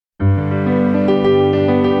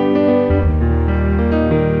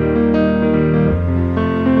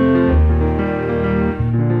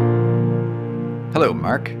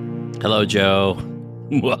Hello, Joe.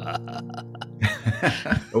 What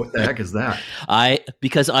the heck is that?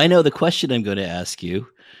 Because I know the question I'm going to ask you.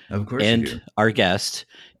 Of course and you do. Our guest,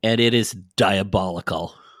 and it is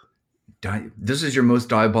diabolical. This is your most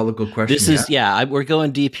diabolical question This is, we're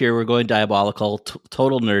going deep here. We're going diabolical,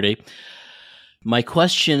 total nerdy. My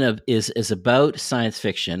question is about science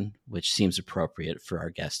fiction, which seems appropriate for our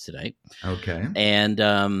guest tonight. Okay. And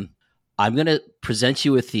I'm going to present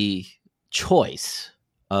you with the choice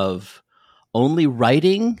of only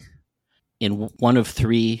writing in one of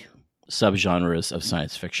three subgenres of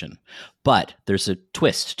science fiction. But there's a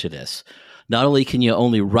twist to this. Not only can you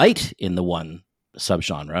only write in the one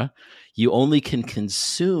subgenre, you only can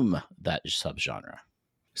consume that subgenre.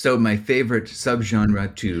 So my favorite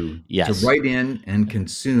subgenre to write in and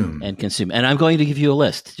consume. And I'm going to give you a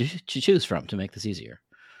list to choose from to make this easier.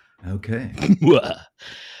 Okay. All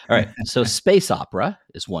right. So space opera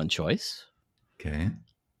is one choice. Okay.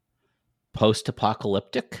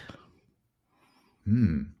 Post-apocalyptic.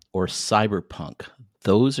 Or cyberpunk.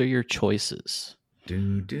 Those are your choices.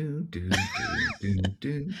 And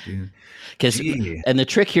the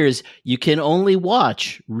trick here is you can only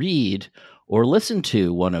watch, read, or listen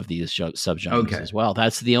to one of these subgenres as well.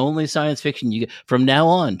 That's the only science fiction you get from now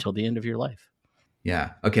on till the end of your life.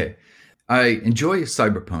 Yeah. Okay. I enjoy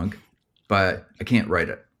cyberpunk, but I can't write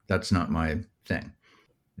it. That's not my thing.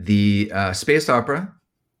 The space opera,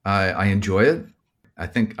 I enjoy it. I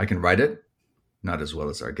think I can write it. Not as well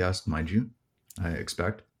as our guest, mind you, I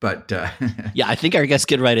expect. But yeah, I think our guest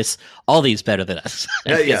could write us all these better than us.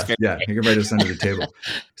 Yeah. He can write us under the table.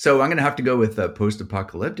 So I'm going to have to go with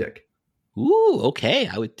post-apocalyptic. Ooh, okay.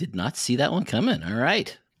 I did not see that one coming. All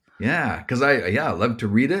right. Yeah, because I love to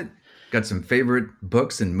read it. Got some favorite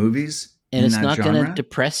books and movies. And it's not going to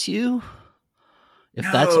depress you if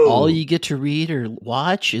that's all you get to read or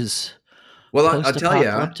watch is. Well, I'll tell you,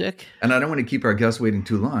 and I don't want to keep our guests waiting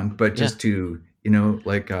too long, but just to,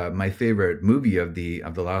 my favorite movie of the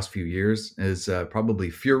last few years is probably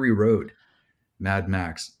Fury Road, Mad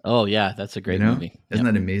Max. Oh yeah, that's a great movie. Isn't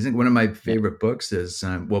that amazing? One of my favorite books is,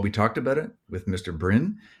 we talked about it with Mr.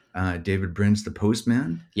 Brin, David Brin's The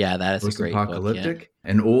Postman. Yeah, that is a great book. Post-apocalyptic.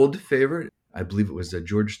 An old favorite, I believe it was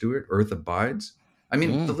George Stewart, Earth Abides. I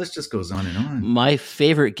mean, the list just goes on and on. My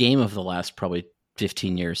favorite game of the last probably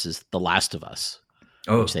 15 years is The Last of Us,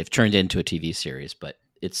 which they've turned into a TV series, but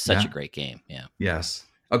it's such a great game. Yeah. Yes.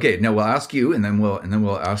 Okay. Now we'll ask you, and then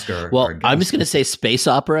we'll ask our. Well, our I'm just going to say space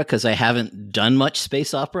opera because I haven't done much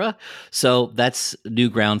space opera, so that's new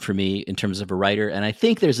ground for me in terms of a writer. And I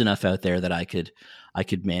think there's enough out there that I could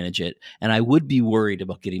manage it. And I would be worried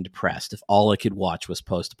about getting depressed if all I could watch was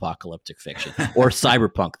post-apocalyptic fiction or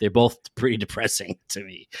cyberpunk. They're both pretty depressing to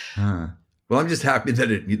me. Well, I'm just happy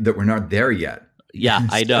that we're not there yet. Yeah,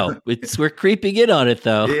 I know. We're creeping in on it,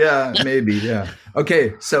 though. Yeah, maybe. Yeah.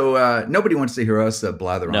 Okay, so nobody wants to hear us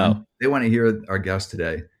blather on. They want to hear our guest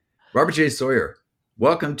today, Robert J. Sawyer.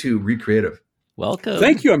 Welcome to Recreative. Welcome.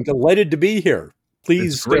 Thank you. I'm delighted to be here.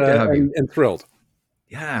 Pleased it's great to have you. And thrilled.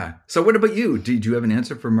 Yeah. So what about you? Do you have an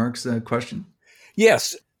answer for Mark's question?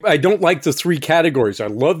 Yes. I don't like the three categories. I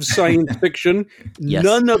love science fiction. Yes.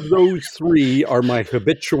 None of those three are my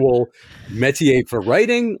habitual métier for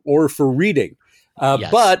writing or for reading.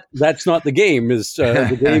 But that's not the game.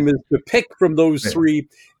 The game is to pick from those three.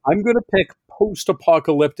 I'm going to pick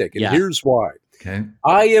post-apocalyptic, and here's why. Okay.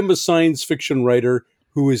 I am a science fiction writer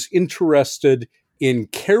who is interested in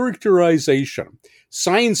characterization.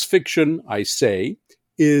 Science fiction, I say,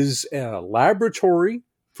 is a laboratory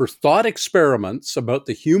for thought experiments about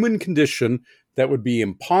the human condition that would be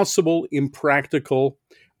impossible, impractical,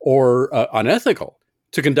 or unethical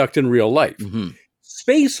to conduct in real life. Mm-hmm.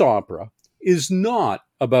 Space opera is not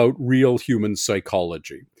about real human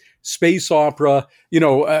psychology. Space opera,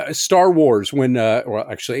 Star Wars, when,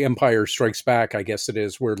 or actually Empire Strikes Back, I guess it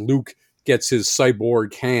is, where Luke gets his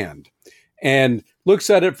cyborg hand and looks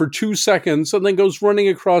at it for 2 seconds and then goes running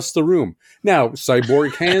across the room. Now,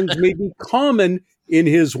 cyborg hands may be common in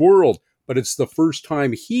his world, but it's the first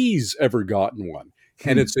time he's ever gotten one.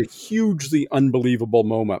 And it's a hugely unbelievable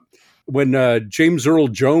moment. When James Earl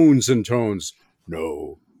Jones intones,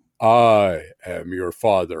 "No, I am your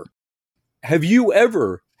father." Have you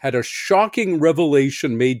ever had a shocking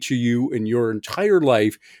revelation made to you in your entire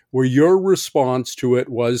life where your response to it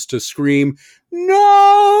was to scream,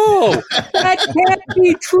 "No, that can't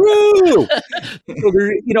be true"? So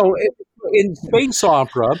there, in space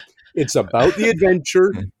opera, it's about the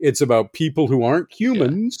adventure. It's about people who aren't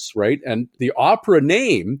humans, right? And the opera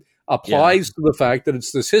name applies to the fact that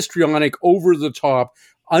it's this histrionic, over-the-top,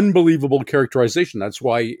 unbelievable characterization. That's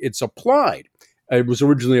why it's applied. It was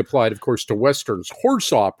originally applied, of course, to Westerns,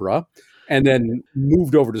 horse opera, and then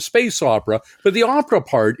moved over to space opera. But the opera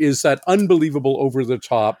part is that unbelievable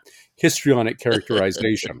over-the-top histrionic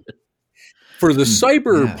characterization. For the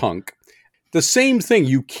cyberpunk, the same thing.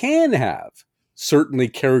 You can have certainly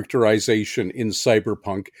characterization in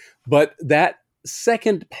cyberpunk, but that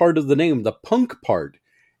second part of the name, the punk part,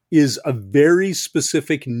 is a very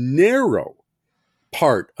specific, narrow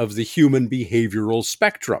part of the human behavioral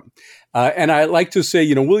spectrum. And I like to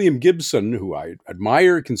say, William Gibson, who I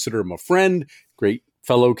admire, consider him a friend, great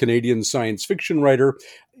fellow Canadian science fiction writer,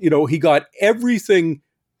 he got everything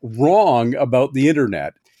wrong about the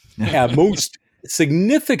internet, most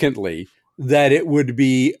significantly that it would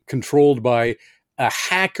be controlled by a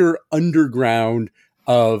hacker underground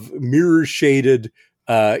of mirror-shaded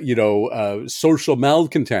social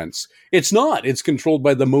malcontents. It's not. It's controlled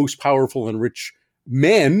by the most powerful and rich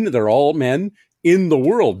men. They're all men in the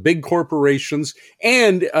world, big corporations,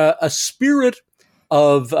 and a spirit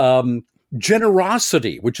of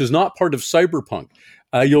generosity, which is not part of cyberpunk.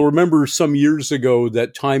 You'll remember some years ago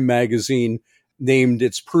that Time magazine named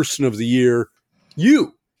its person of the year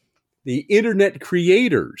you, the internet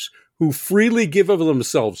creators who freely give of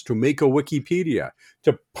themselves to make a Wikipedia,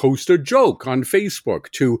 to post a joke on Facebook,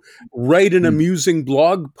 to write an amusing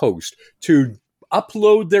blog post, to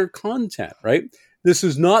upload their content, right? This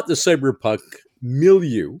is not the cyberpunk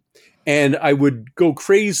milieu. And I would go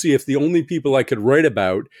crazy if the only people I could write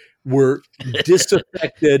about were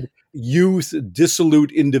disaffected youth,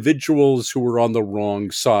 dissolute individuals who were on the wrong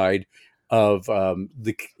side of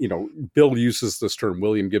Bill uses this term,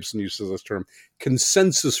 William Gibson uses this term,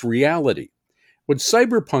 consensus reality. What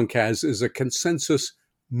cyberpunk has is a consensus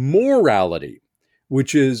morality,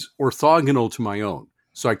 which is orthogonal to my own.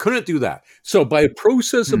 So I couldn't do that. So by a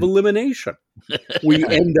process of elimination, we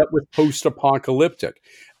end up with post-apocalyptic.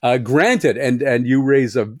 Granted, and you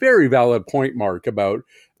raise a very valid point, Mark, about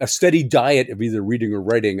a steady diet of either reading or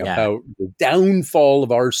writing about the downfall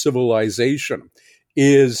of our civilization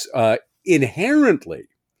is inherently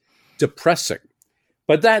depressing.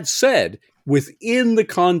 But that said, within the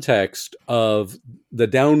context of the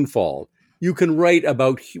downfall, you can write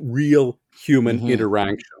about real human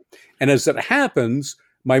interaction. And as it happens,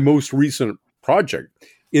 my most recent project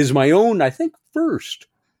is my own, I think, first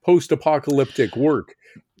post-apocalyptic work.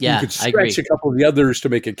 Yeah, you could stretch a couple of the others to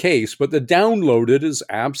make a case, but The Downloaded is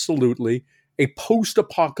absolutely a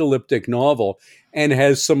post-apocalyptic novel and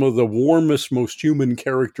has some of the warmest, most human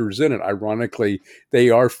characters in it. Ironically, they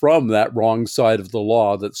are from that wrong side of the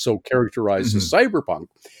law that so characterizes cyberpunk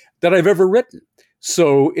that I've ever written.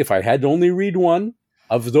 So if I had to only read one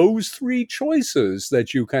of those three choices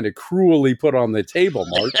that you kind of cruelly put on the table,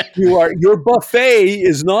 Mark, your buffet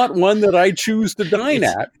is not one that I choose to dine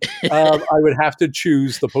at. I would have to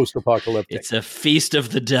choose the post-apocalyptic. It's a feast of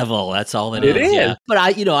the devil. That's all it is. Yeah. But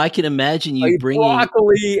I can imagine you bringing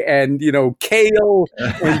broccoli and kale,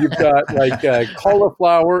 and you've got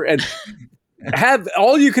cauliflower and have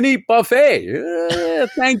all you can eat buffet.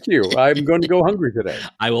 Thank you. I'm going to go hungry today.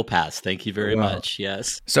 I will pass. Thank you very much.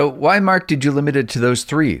 Yes. So why, Mark, did you limit it to those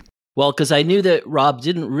three? Well, because I knew that Rob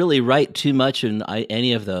didn't really write too much in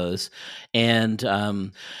any of those. And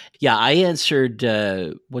I answered,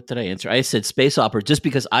 what did I answer? I said space opera just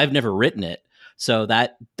because I've never written it. So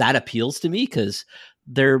that appeals to me because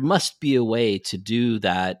there must be a way to do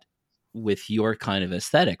that with your kind of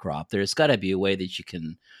aesthetic, Rob. There's got to be a way that you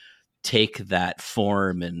can take that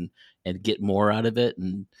form and get more out of it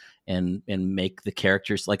and make the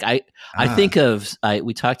characters like I think of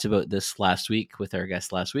we talked about this last week with our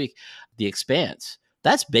guest last week, The Expanse.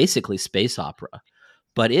 That's basically space opera,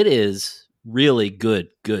 but it is really good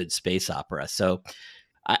space opera. So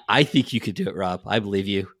I think you could do it, Rob. I believe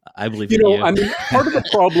you. I believe in you. I mean, part of the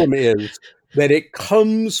problem is that it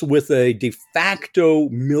comes with a de facto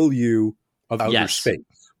milieu of outer space.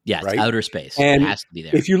 Yes, right? Outer space. And it has to be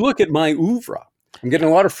there. If you look at my oeuvre, I'm getting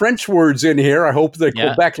a lot of French words in here. I hope the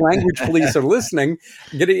Quebec language police are listening.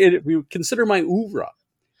 If you consider my oeuvre,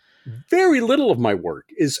 very little of my work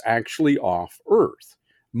is actually off Earth.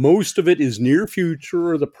 Most of it is near future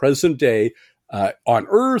or the present day on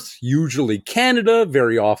Earth, usually Canada,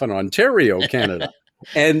 very often Ontario, Canada.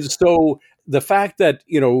 And so the fact that,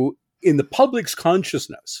 in the public's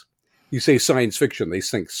consciousness, you say science fiction, they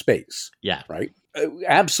think space. Yeah. Right?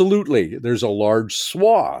 Absolutely. There's a large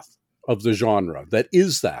swath of the genre that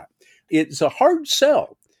is that. It's a hard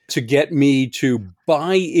sell to get me to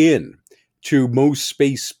buy in to most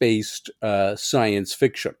space-based science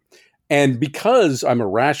fiction. And because I'm a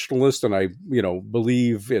rationalist and I,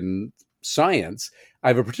 believe in science, I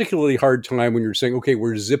have a particularly hard time when you're saying, okay,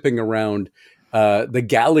 we're zipping around the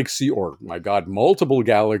galaxy, or my God, multiple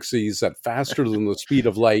galaxies at faster than the speed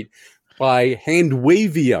of light by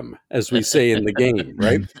hand-wavium, as we say in the game,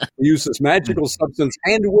 right? We use this magical substance,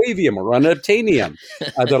 hand-wavium or unobtainium,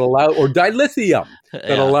 or dilithium,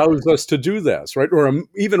 that allows us to do this, right? Or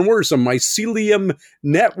even worse, a mycelium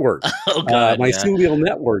network, Oh God, mycelial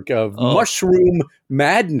network of mushroom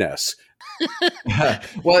madness.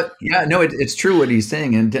 Well, yeah, no, it's true what he's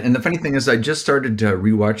saying, and the funny thing is, I just started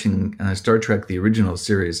rewatching Star Trek: The Original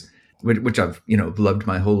Series, which I've loved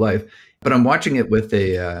my whole life, but I'm watching it with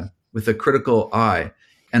a critical eye,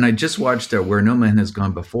 and I just watched Where No Man Has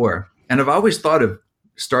Gone Before, and I've always thought of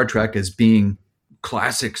Star Trek as being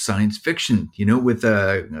classic science fiction, with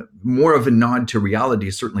more of a nod to reality,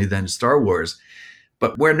 certainly, than Star Wars.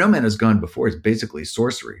 But Where No Man Has Gone Before is basically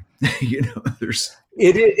sorcery.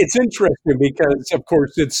 It's interesting because, of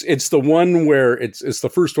course, it's the one where it's the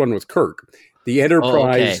first one with Kirk. The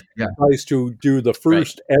Enterprise tries to do the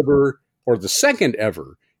first ever, or the second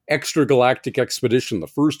ever, extragalactic expedition. The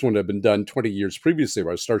first one had been done 20 years previously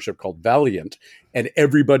by a starship called Valiant, and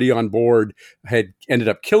everybody on board had ended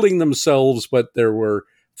up killing themselves, but there were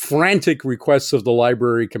frantic requests of the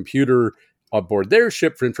library computer aboard their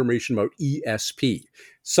ship for information about ESP.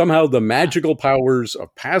 Somehow the magical powers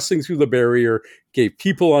of passing through the barrier gave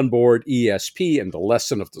people on board ESP, and the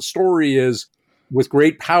lesson of the story is, with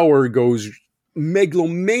great power goes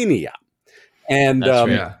megalomania. And,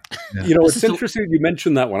 it's interesting you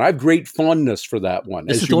mentioned that one. I have great fondness for that one.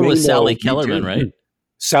 This is the one with Sally Kellerman, right?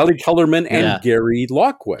 Sally Kellerman and Gary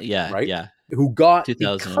Lockwood, right? Yeah. Who got,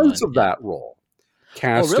 because of that role,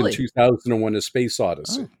 cast in 2001: A Space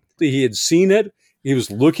Odyssey. He had seen it. He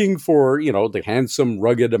was looking for, the handsome,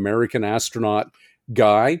 rugged American astronaut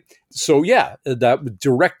guy. So, that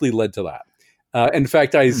directly led to that. In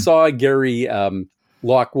fact, I saw Gary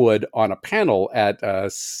Lockwood on a panel at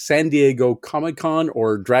San Diego Comic-Con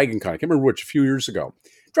or Dragon Con. I can't remember which, a few years ago.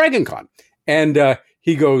 Dragon Con. And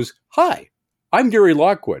he goes, "Hi, I'm Gary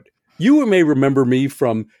Lockwood. You may remember me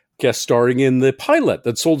from guest starring in the pilot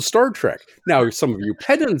that sold Star Trek." Now, some of you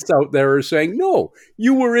pedants out there are saying, "No,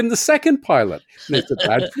 you were in the second pilot." And I said,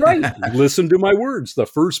 "That's right. Listen to my words. The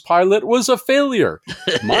first pilot was a failure.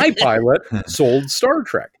 My pilot sold Star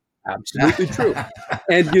Trek." Absolutely true.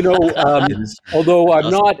 And, although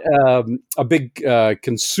I'm not a big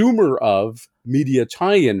consumer of media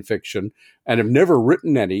tie-in fiction and have never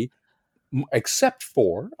written any, except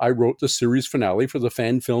for I wrote the series finale for the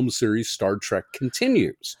fan film series Star Trek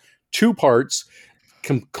Continues. 2 parts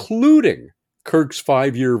concluding Kirk's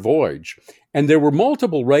 5-year voyage. And there were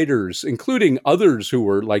multiple writers, including others who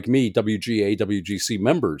were, like me, WGA, WGC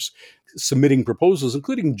members, submitting proposals,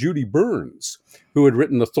 including Judy Burns, who had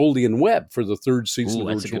written The Tholian Web for the 3rd season of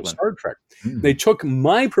original Star Trek. They took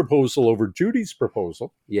my proposal over Judy's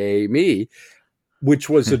proposal, yay me, which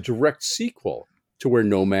was a direct sequel to Where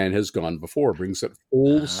No Man Has Gone Before, brings it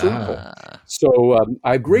full circle. So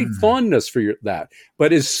I have great fondness for that.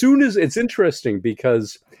 But as soon as, it's interesting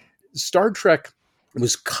because Star Trek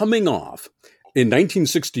was coming off in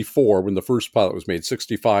 1964 when the first pilot was made,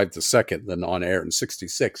 65 the second, then on air in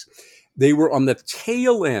 66. They were on the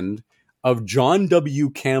tail end of John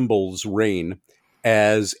W. Campbell's reign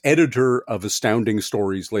as editor of Astounding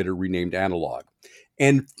Stories, later renamed Analog.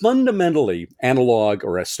 And fundamentally, Analog,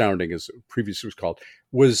 or Astounding as it previously was called,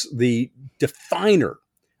 was the definer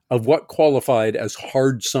of what qualified as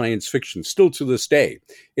hard science fiction. Still to this day,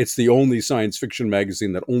 it's the only science fiction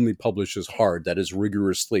magazine that only publishes hard, that is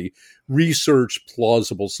rigorously researched,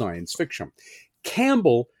 plausible science fiction.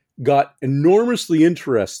 Campbell got enormously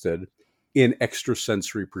interested in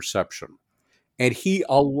extrasensory perception, and he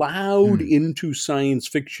allowed into science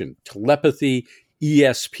fiction telepathy,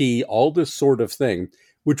 ESP, all this sort of thing,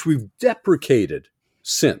 which we've deprecated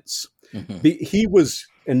since. He was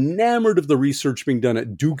enamored of the research being done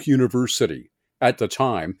at Duke University at the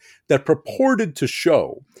time that purported to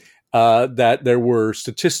show that there were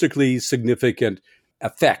statistically significant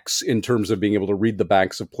effects in terms of being able to read the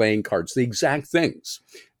backs of playing cards, the exact things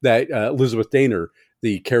that Elizabeth Daner,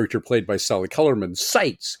 the character played by Sally Kellerman,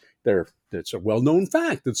 cites. It's a well-known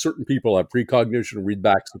fact that certain people have precognition, read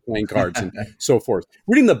backs of playing cards, and so forth.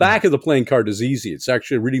 Reading the back of the playing card is easy. It's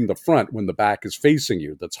actually reading the front when the back is facing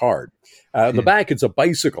you that's hard. The back, it's a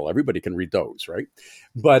bicycle. Everybody can read those, right?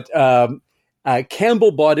 But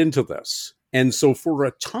Campbell bought into this. And so for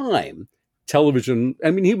a time, television,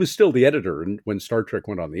 he was still the editor when Star Trek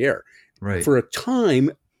went on the air. Right. For a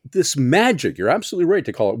time, this magic, you're absolutely right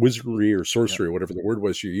to call it wizardry or sorcery, or whatever the word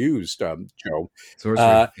was you used, Joe.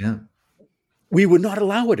 Sorcery, we would not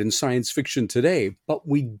allow it in science fiction today, but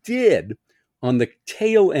we did on the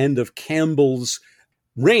tail end of Campbell's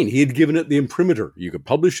Rain, he had given it the imprimatur. You could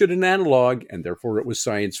publish it in analog, and therefore it was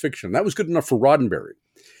science fiction. That was good enough for Roddenberry.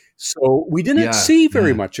 So we didn't see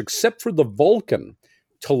very much except for the Vulcan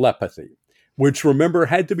telepathy, which, remember,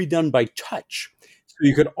 had to be done by touch. So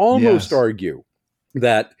you could almost argue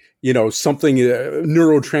that, something,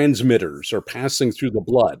 neurotransmitters are passing through the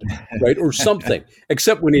blood, right? Or something,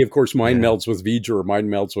 except when he, of course, mind melds with V'ger or mind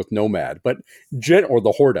melds with Nomad, or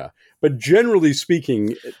the Horda. But generally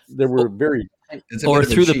speaking, there were very... Or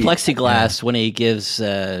through the plexiglass when he gives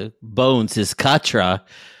Bones his katra.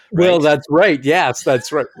 Right? Well, that's right. Yes,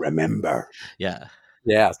 that's right. Remember. Yeah.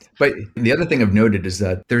 Yes. But the other thing I've noted is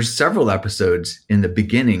that there's several episodes in the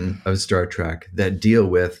beginning of Star Trek that deal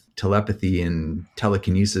with telepathy and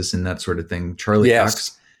telekinesis and that sort of thing. Charlie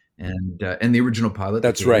Cox and the original pilot.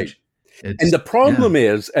 That's right. And the problem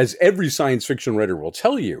is, as every science fiction writer will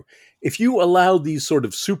tell you, if you allow these sort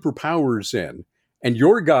of superpowers in, and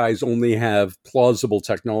your guys only have plausible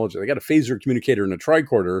technology, they got a phaser communicator and a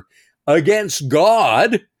tricorder against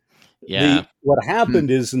God. Yeah. What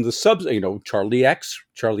happened is in the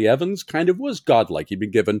Charlie Evans kind of was godlike. He'd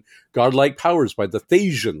been given godlike powers by the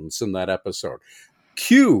Thasians in that episode.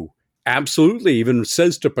 Q absolutely even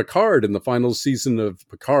says to Picard in the final season of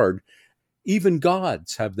Picard, even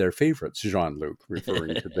gods have their favorites, Jean-Luc,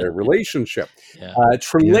 referring to their relationship.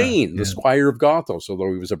 Trelane, the Squire of Gothos,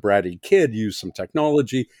 although he was a bratty kid, used some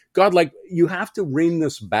technology. Godlike, you have to rein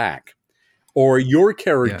this back, or your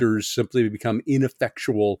characters simply become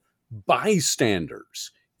ineffectual bystanders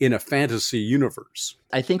in a fantasy universe.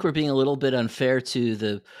 I think we're being a little bit unfair to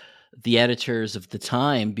the editors of the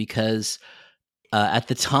time, because at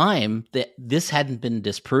the time this hadn't been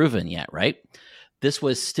disproven yet, right? This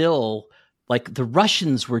was still like the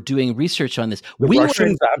Russians were doing research on this. The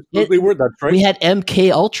Russians absolutely were. That's right. We had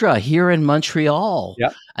MK Ultra here in Montreal. Yeah.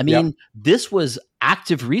 I mean, this was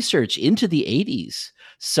active research into the 80s.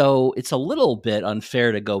 So it's a little bit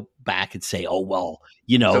unfair to go back and say, oh, well,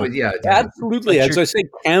 So, absolutely. As I say,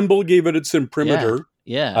 Campbell gave it its imprimatur.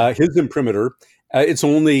 His imprimatur. It's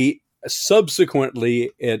only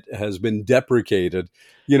subsequently it has been deprecated.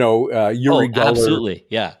 Yuri Geller. Absolutely.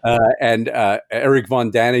 Yeah. And Eric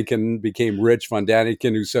von Daniken became Rich von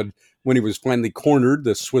Daniken, who said, when he was finally cornered,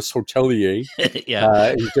 the Swiss hotelier,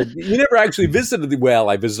 he said, you never actually visited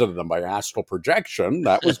I visited them by astral projection.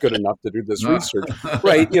 That was good enough to do this research.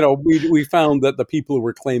 Right. We found that the people who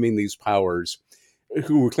were claiming these powers,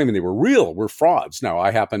 who were claiming they were real, were frauds. Now, I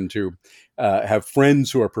happen to have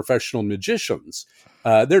friends who are professional magicians.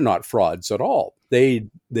 They're not frauds at all. They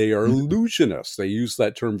are illusionists. They use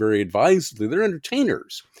that term very advisedly. They're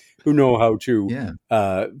entertainers who know how to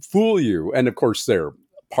fool you. And of course,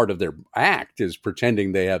 part of their act is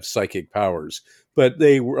pretending they have psychic powers. But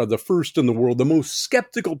they were the first in the world, the most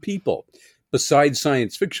skeptical people, besides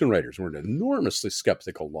science fiction writers. We're an enormously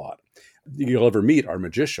skeptical lot. You'll ever meet are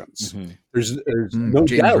magicians. Mm-hmm. There's no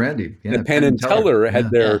James doubt Randi. that Penn and Teller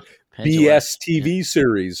had their BS TV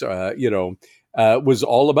series, was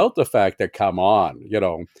all about the fact that, come on,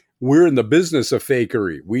 we're in the business of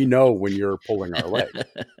fakery. We know when you're pulling our leg.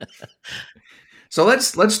 So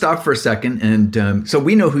let's stop for a second. And so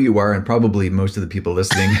we know who you are, and probably most of the people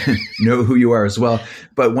listening know who you are as well.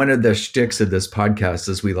 But one of the shticks of this podcast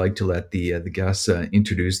is we like to let the guests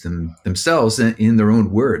introduce themselves in their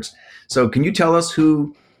own words. So can you tell us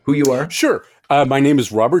who you are? Sure. My name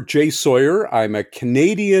is Robert J. Sawyer. I'm a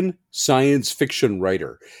Canadian science fiction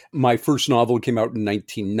writer. My first novel came out in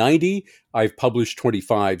 1990. I've published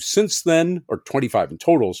 25 since then, or 25 in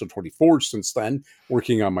total, so 24 since then,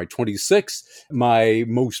 working on my 26th. My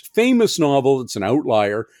most famous novel, it's an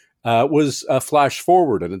outlier, was Flash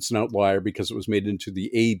Forward, and it's an outlier because it was made into the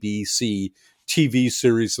ABC TV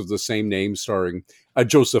series of the same name, starring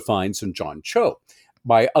Joseph Fiennes and John Cho.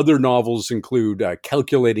 My other novels include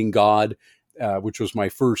Calculating God, which was my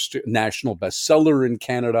first national bestseller in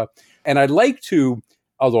Canada. And I'd like to,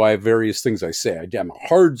 although I have various things I say, I'm a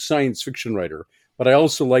hard science fiction writer, but I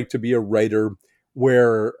also like to be a writer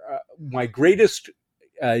where my greatest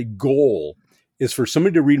goal is for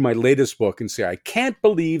somebody to read my latest book and say, I can't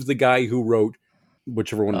believe the guy who wrote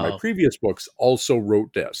whichever one of my previous books also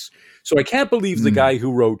wrote this. So I can't believe the guy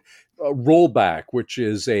who wrote Rollback, which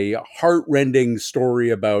is a heart-rending story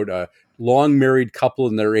about a long married couple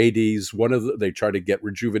in their 80s. They try to get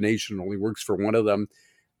rejuvenation, only works for one of them.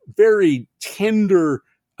 Very tender,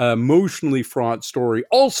 emotionally fraught story.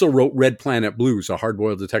 Also wrote Red Planet Blues, a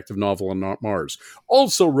hard-boiled detective novel on Mars.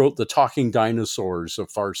 Also wrote The Talking Dinosaurs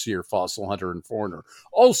of Farseer, Fossil Hunter, and Foreigner.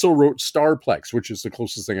 Also wrote Starplex, which is the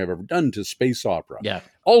closest thing I've ever done to space opera. Yeah.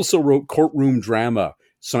 Also wrote courtroom drama,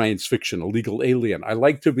 science fiction, Illegal Alien. I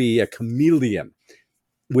like to be a chameleon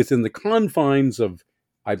within the confines of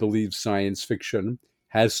I believe science fiction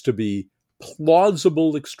has to be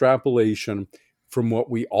plausible extrapolation from what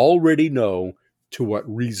we already know to what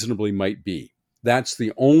reasonably might be. That's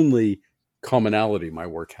the only commonality my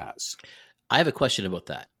work has. I have a question about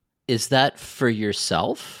that. Is that for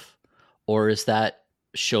yourself or is that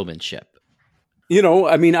showmanship?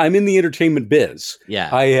 I'm in the entertainment biz. Yeah.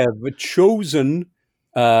 I have chosen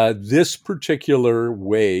this particular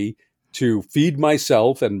way to feed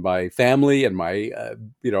myself and my family and my,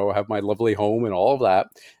 have my lovely home and all of that.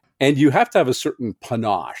 And you have to have a certain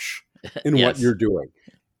panache in Yes. what you're doing.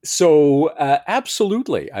 So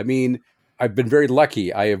absolutely. I mean, I've been very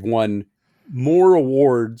lucky. I have won more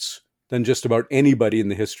awards than just about anybody in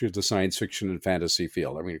the history of the science fiction and fantasy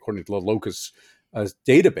field. I mean, according to the Locus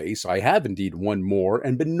database, I have indeed won more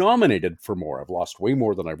and been nominated for more. I've lost way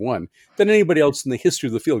more than I've won than anybody else in the history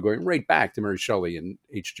of the field, going right back to Mary Shelley and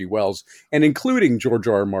H.G. Wells, and including George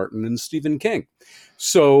R. R. Martin and Stephen King.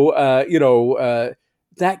 So,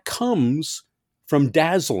 that comes from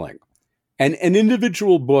dazzling. And an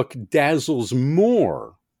individual book dazzles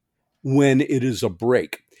more when it is a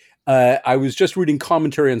break. I was just reading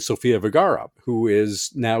commentary on Sofia Vergara, who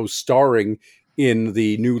is now starring in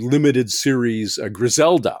the new limited series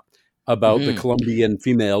Griselda about the Colombian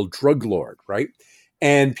female drug lord, right?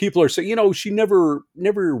 And people are saying, she never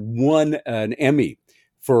won an Emmy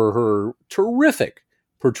for her terrific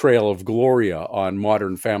portrayal of Gloria on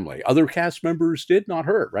Modern Family. Other cast members did, not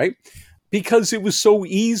her, right? Because it was so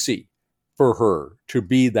easy for her to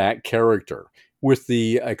be that character with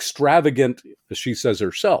the extravagant, as she says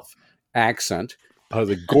herself, accent,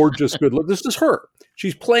 the gorgeous good look. This is her.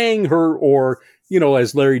 She's playing her, or,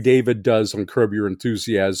 as Larry David does on Curb Your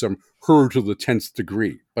Enthusiasm, her to the 10th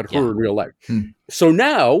degree, but her in real life. So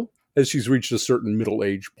now, as she's reached a certain middle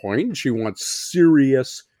age point, she wants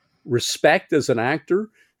serious respect as an actor.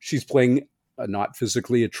 She's playing a not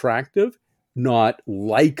physically attractive, not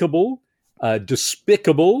likable,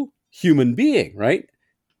 despicable human being, right?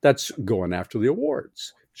 That's going after the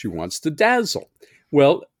awards. She wants to dazzle.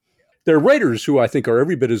 Well, there are writers who I think are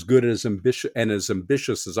every bit as good as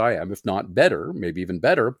ambitious as I am, if not better, maybe even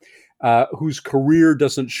better, whose career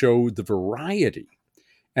doesn't show the variety.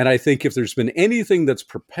 And I think if there's been anything that's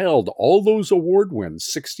propelled all those award wins,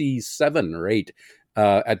 67 or 8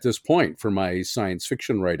 at this point for my science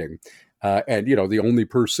fiction writing, and, the only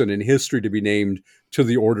person in history to be named to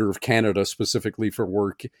the Order of Canada specifically for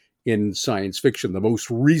work in science fiction, the most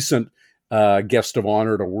recent guest of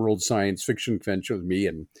honor at a World Science Fiction Convention with me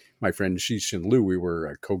and my friend Xixin Liu. We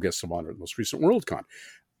were co-guests of honor at the most recent Worldcon.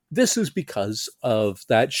 This is because of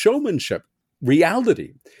that showmanship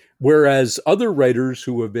reality. Whereas other writers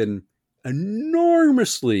who have been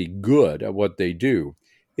enormously good at what they do,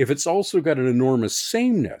 if it's also got an enormous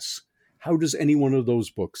sameness, how does any one of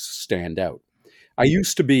those books stand out? I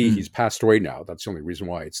used to be, he's passed away now, that's the only reason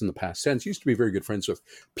why it's in the past tense, used to be very good friends with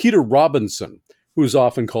Peter Robinson, who is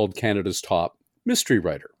often called Canada's top mystery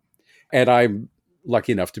writer. And I'm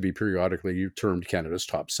lucky enough to be periodically termed Canada's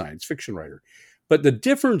top science fiction writer. But the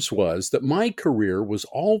difference was that my career was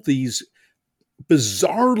all these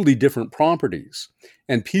bizarrely different properties.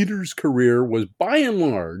 And Peter's career was by and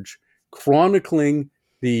large chronicling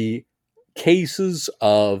the cases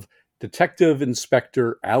of Detective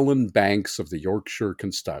Inspector Alan Banks of the Yorkshire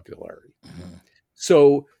Constabulary.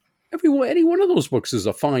 So any one of those books is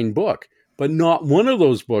a fine book, but not one of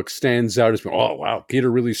those books stands out as, oh, wow, Peter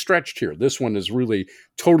really stretched here. This one is really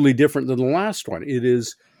totally different than the last one. It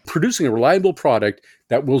is producing a reliable product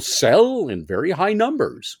that will sell in very high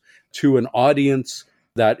numbers to an audience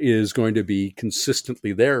that is going to be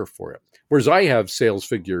consistently there for it. Whereas I have sales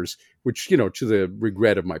figures, which, to the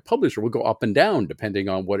regret of my publisher, will go up and down depending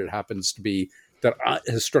on what it happens to be that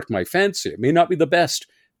has struck my fancy. It may not be the best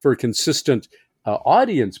for consistent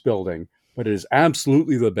audience building, but it is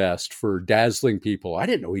absolutely the best for dazzling people. I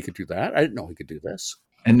didn't know he could do that. I didn't know he could do this.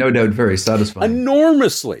 And no doubt very satisfying.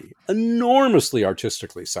 Enormously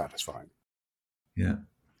artistically satisfying. Yeah.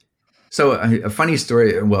 So a funny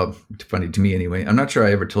story, well, funny to me anyway. I'm not sure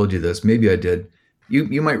I ever told you this. Maybe I did.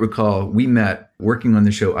 You might recall we met working on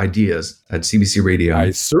the show Ideas at CBC Radio.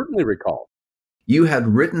 I certainly recall. You had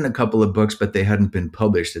written a couple of books, but they hadn't been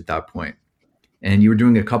published at that point. And you were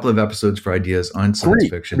doing a couple of episodes for Ideas on science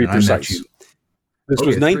fiction. To be precise. This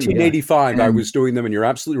was 1985. Yeah. I was doing them, and you're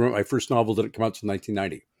absolutely right. My first novel didn't come out until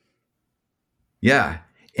 1990. Yeah.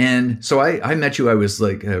 And so I met you. I was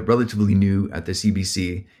like relatively new at the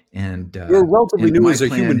CBC. And you're relatively new as a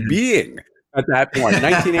human being at that point.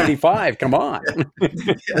 1985. Come on.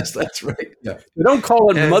 Yes, that's right. Yeah. They don't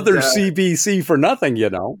call it Mother CBC for nothing,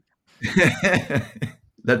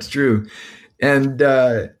 That's true. And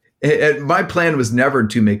My plan was never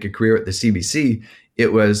to make a career at the CBC.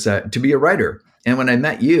 It was to be a writer. And when I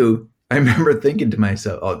met you, I remember thinking to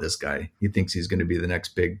myself, "Oh, this guy, he thinks he's going to be the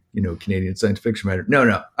next big, Canadian science fiction writer.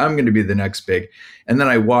 No, I'm going to be the next big." And then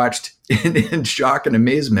I watched in shock and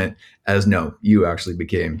amazement as no, you actually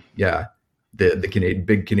became, the Canadian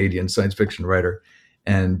big Canadian science fiction writer.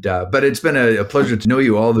 And but it's been a pleasure to know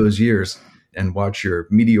you all those years and watch your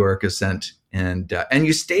meteoric ascent. And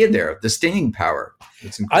you stayed there. The staying power.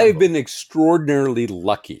 It's incredible. I've been extraordinarily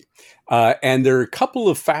lucky. And there are a couple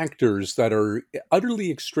of factors that are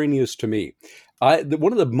utterly extraneous to me.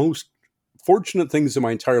 One of the most fortunate things in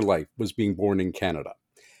my entire life was being born in Canada,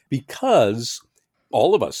 because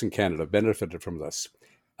all of us in Canada benefited from this.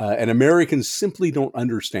 And Americans simply don't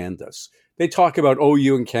understand this. They talk about,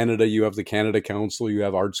 you in Canada, you have the Canada Council, you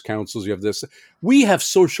have arts councils, you have this. We have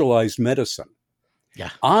socialized medicine. Yeah.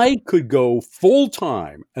 I could go full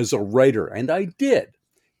time as a writer, and I did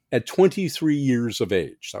at 23 years of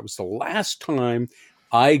age. That was the last time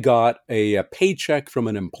I got a paycheck from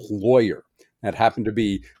an employer. That happened to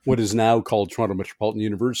be what is now called Toronto Metropolitan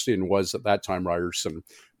University and was at that time Ryerson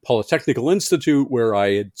Polytechnical Institute, where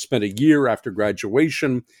I had spent a year after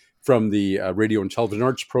graduation from the radio and television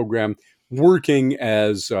arts program working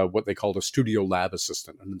as what they called a studio lab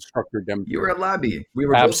assistant, an instructor. You were a labbie. We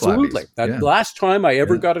were absolutely. Both labbies. That last time I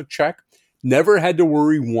ever got a check, never had to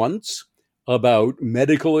worry once about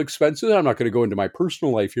medical expenses. I'm not going to go into my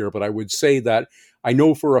personal life here, but I would say that I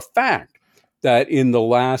know for a fact that in the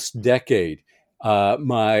last decade,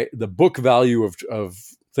 the book value of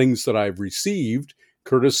things that I've received,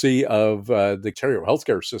 courtesy of the Ontario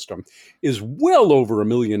healthcare system, is well over $1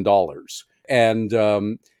 million.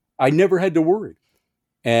 And I never had to worry.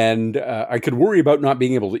 And I could worry about not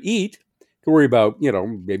being able to eat, could worry about,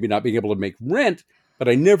 maybe not being able to make rent, but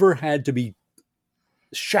I never had to be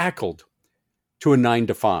shackled to a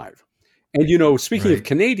 9-to-5. And, speaking of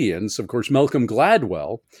Canadians, of course, Malcolm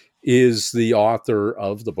Gladwell is the author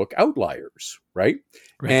of the book Outliers, right?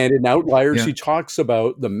 And in Outliers, he talks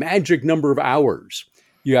about the magic number of hours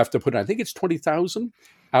you have to put in. I think it's 20,000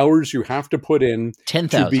 hours you have to put in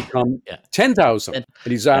 10,000 to become 10,000. And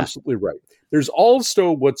he's absolutely right. There's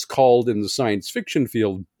also what's called in the science fiction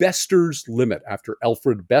field Bester's Limit, after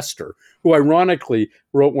Alfred Bester, who ironically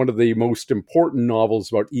wrote one of the most important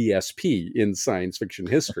novels about ESP in science fiction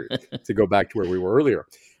history, to go back to where we were earlier.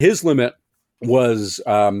 His limit was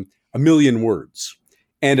 1 million words,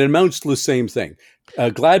 and it amounts to the same thing.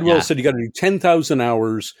 Gladwell said you got to do 10,000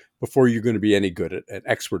 hours before you're going to be any good at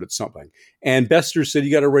expert at something. And Bester said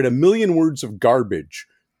you got to write 1 million words of garbage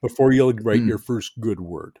before you'll write your first good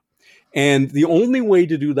word. And the only way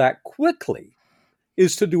to do that quickly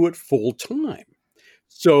is to do it full time.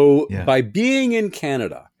 So by being in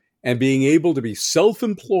Canada and being able to be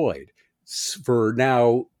self-employed for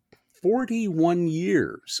now 41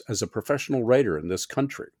 years as a professional writer in this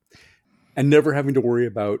country and never having to worry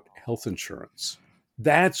about health insurance,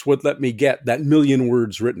 that's what let me get that 1 million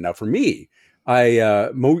words written. Now, for me,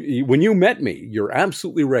 when you met me, you're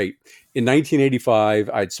absolutely right. In 1985,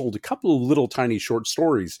 I'd sold a couple of little tiny short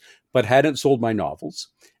stories, but hadn't sold my novels.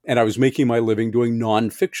 And I was making my living doing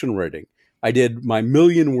nonfiction writing. I did my 1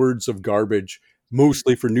 million words of garbage,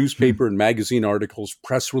 mostly for newspaper and magazine articles,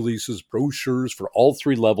 press releases, brochures for all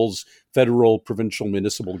three levels, federal, provincial,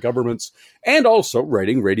 municipal governments, and also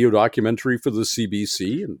writing radio documentary for the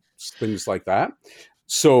CBC and things like that.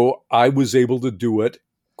 So I was able to do it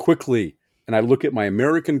quickly. And I look at my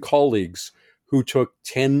American colleagues who took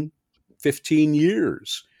 10, 15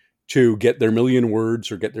 years to get their 1 million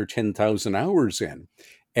words or get their 10,000 hours in.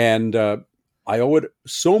 And I owe it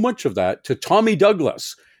so much of that to Tommy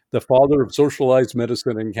Douglas, the father of socialized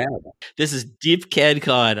medicine in Canada. This is deep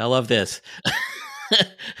CanCon. I love this.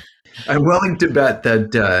 I'm willing to bet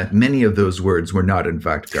that many of those words were not, in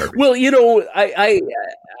fact, garbage. Well,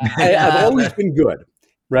 I've always been good,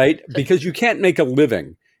 right? Because you can't make a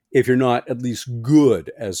living if you're not at least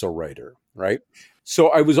good as a writer, right? So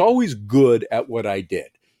I was always good at what I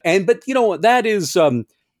did. But that is,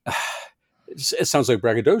 it sounds like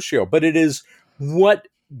braggadocio, but it is what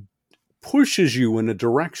pushes you in a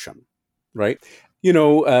direction, right?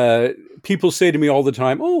 People say to me all the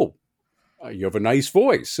time, "Oh, you have a nice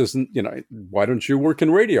voice. Why don't you work in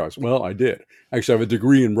radio?" I said, "Well, I did. Actually, I have a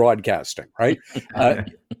degree in broadcasting," right?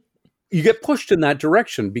 You get pushed in that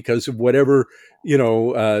direction because of whatever,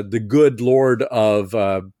 the good Lord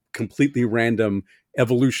of completely random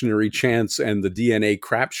evolutionary chance and the DNA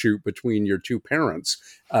crapshoot between your two parents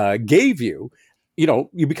gave you.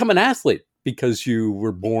 You become an athlete because you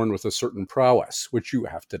were born with a certain prowess, which you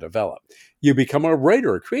have to develop. You become a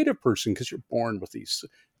writer, a creative person, because you're born with these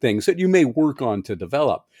things that you may work on to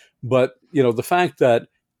develop. But, the fact that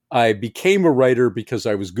I became a writer because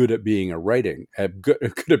I was good at being good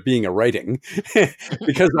at being a writing,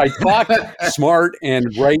 because I talk smart and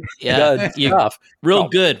write good stuff. Real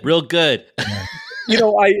good.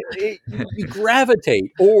 You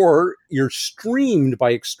gravitate, or you're streamed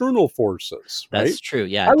by external forces, right? That's true.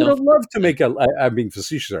 Yeah. I would have loved to make I'm being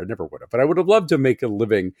facetious. I never would have, but I would have loved to make a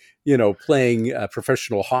living, playing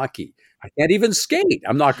professional hockey. I can't even skate.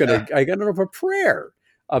 I don't have a prayer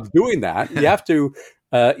of doing that. You have to,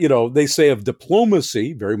 they say of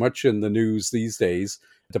diplomacy, very much in the news these days,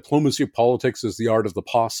 diplomacy of politics is the art of the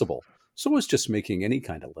possible. So it's just making any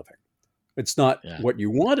kind of living. It's not what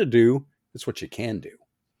you want to do. It's what you can do.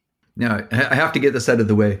 Now, I have to get this out of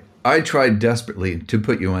the way. I tried desperately to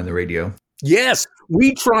put you on the radio. Yes,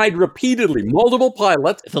 we tried repeatedly, multiple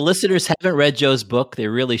pilots. If the listeners haven't read Joe's book, they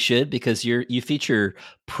really should, because you feature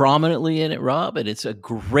prominently in it, Rob, and it's a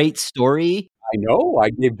great story. I know. I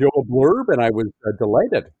gave Joe a blurb, and I was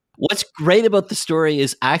delighted. What's great about the story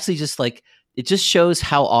is actually just like, it just shows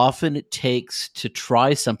how often it takes to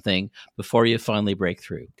try something before you finally break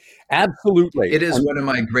through. Absolutely. It is one of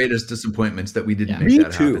my greatest disappointments that we didn't make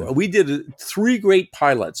that happen. Me too. We did 3 great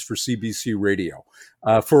pilots for CBC Radio.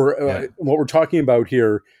 What we're talking about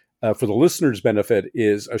here, for the listeners' benefit,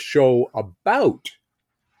 is a show about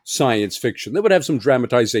science fiction. They would have some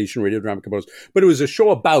dramatization, radio drama composed, but it was a show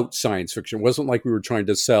about science fiction. It wasn't like we were trying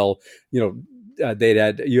to sell, you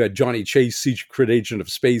had Johnny Chase, Secret Agent of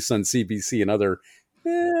Space on CBC, and other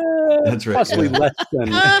That's right, possibly less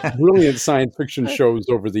than brilliant science fiction shows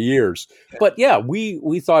over the years. But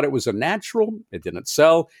we thought it was a natural. It didn't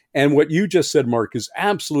sell. And what you just said, Mark, is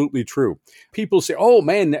absolutely true. People say, oh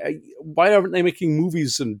man, why aren't they making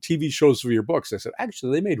movies and TV shows of your books? I said,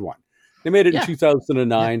 actually, they made one. They made it in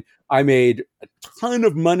 2009. Yeah. I made a ton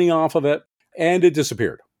of money off of it, and it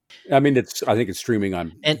disappeared. I mean, I think it's streaming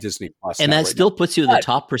on Disney Plus. And that still puts you in the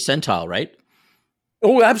top percentile, right?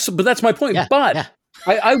 Oh, absolutely. But that's my point.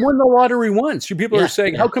 I won the lottery once. You people are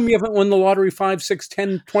saying, how come you haven't won the lottery 5, 6,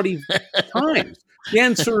 10, 20 times? The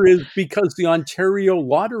answer is because the Ontario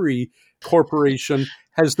Lottery Corporation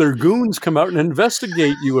has their goons come out and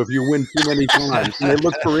investigate you if you win too many times, and they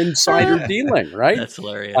look for insider dealing, right? That's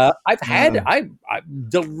hilarious. I'm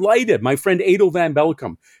delighted. My friend Ado Van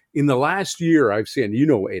Belkom, in the last year I've seen,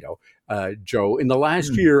 Ado, Joe, in the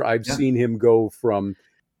last year I've seen him go from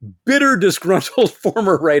bitter, disgruntled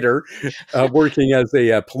former writer working as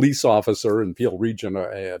a police officer in Peel Region,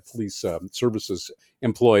 a police services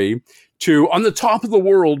employee, to on the top of the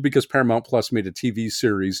world because Paramount Plus made a TV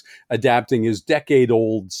series adapting his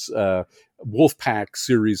decade-old Wolfpack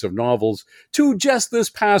series of novels, to just this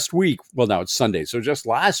past week, well, now it's Sunday, so just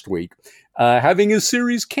last week, having his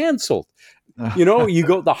series canceled. You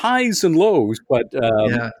go the highs and lows, but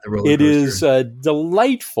it is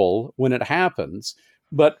delightful when it happens.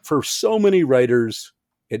 But for so many writers,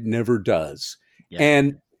 it never does. Yeah.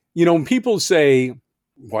 And, when people say,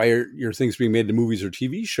 why are your things being made into movies or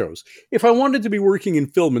TV shows? If I wanted to be working in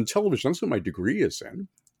film and television, that's what my degree is in,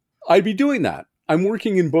 I'd be doing that. I'm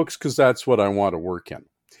working in books because that's what I want to work in.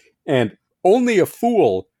 And only a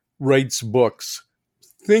fool writes books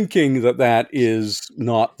thinking that that is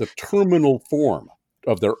not the terminal form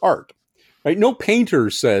of their art. Right? No painter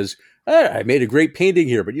says, I made a great painting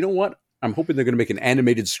here, but you know what? I'm hoping they're going to make an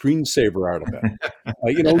animated screensaver out of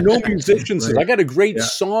it. No musician says, I got a great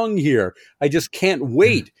song here. I just can't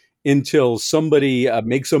wait until somebody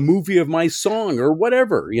makes a movie of my song or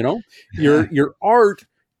whatever. Your art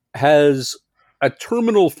has a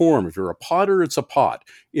terminal form. If you're a potter, it's a pot.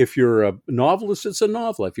 If you're a novelist, it's a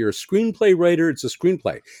novel. If you're a screenplay writer, it's a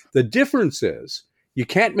screenplay. The difference is you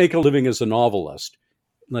can't make a living as a novelist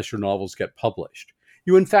unless your novels get published.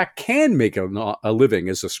 You, in fact, can make a living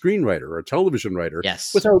as a screenwriter or a television writer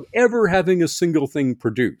without ever having a single thing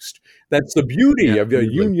produced. That's the beauty of a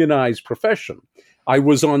unionized profession. I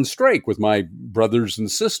was on strike with my brothers and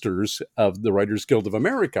sisters of the Writers Guild of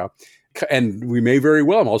America, and we may very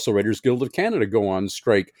well, also Writers Guild of Canada, go on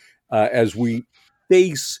strike as we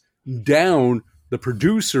face down the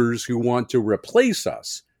producers who want to replace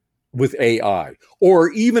us with AI.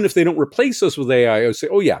 Or even if they don't replace us with AI, I would say,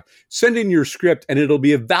 send in your script and it'll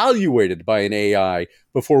be evaluated by an AI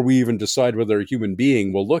before we even decide whether a human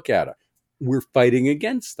being will look at it. We're fighting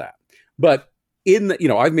against that. But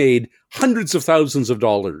I've made hundreds of thousands of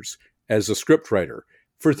dollars as a scriptwriter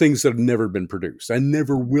for things that have never been produced and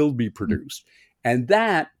never will be produced. And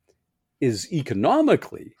that is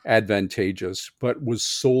economically advantageous, but was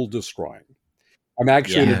soul destroying. I'm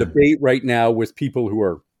actually in a debate right now with people who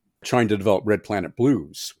are trying to develop Red Planet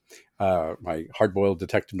Blues, my hard-boiled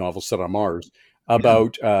detective novel set on Mars,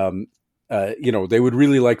 about, they would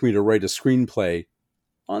really like me to write a screenplay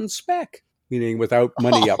on spec, meaning without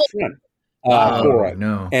money up front for it.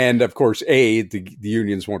 No. And of course, the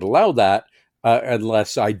unions won't allow that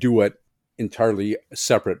unless I do it entirely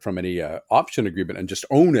separate from any option agreement and just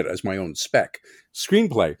own it as my own spec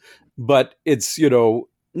screenplay. But it's, no,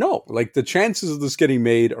 like the chances of this getting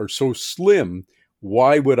made are so slim.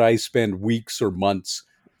 Why would I spend weeks or months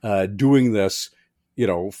doing this,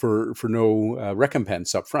 for no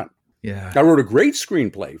recompense up front? Yeah. I wrote a great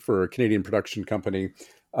screenplay for a Canadian production company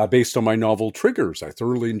based on my novel Triggers. I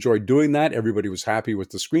thoroughly enjoyed doing that. Everybody was happy with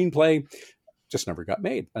the screenplay. Just never got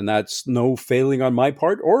made. And that's no failing on my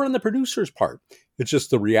part or on the producer's part. It's just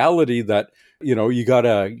the reality that, you got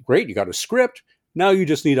a script. Now you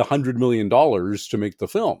just need $100 million to make the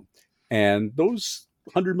film. And those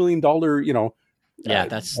 $100 million,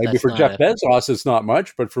 that's maybe for Jeff Bezos, it's not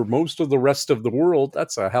much, but for most of the rest of the world,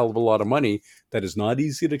 that's a hell of a lot of money that is not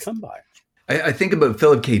easy to come by. I think about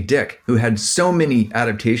Philip K. Dick, who had so many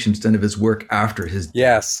adaptations done of his work after his death.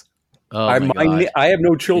 Yes. Oh, I have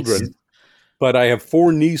no children, but I have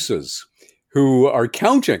 4 nieces who are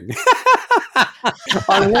counting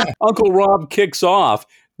on when Uncle Rob kicks off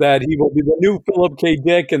that he will be the new Philip K.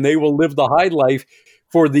 Dick and they will live the high life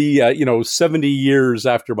for the 70 years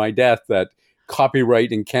after my death that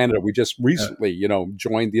copyright in Canada. We just recently,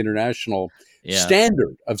 joined the international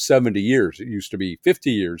standard of 70 years. It used to be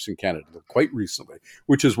 50 years in Canada, quite recently,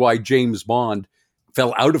 which is why James Bond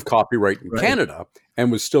fell out of copyright in Canada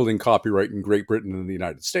and was still in copyright in Great Britain and the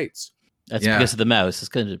United States. That's because of the mouse. It's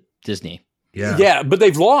because of Disney. Yeah, but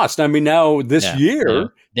they've lost. I mean, now this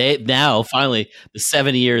year, they finally the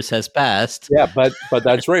 70 years has passed. Yeah, but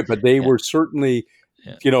that's right. But they were certainly,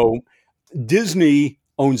 Disney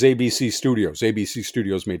owns ABC Studios. ABC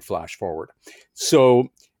Studios made Flash Forward. So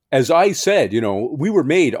as I said, we were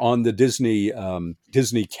made on the Disney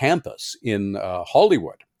campus in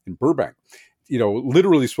Hollywood, in Burbank.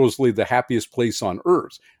 Literally supposedly the happiest place on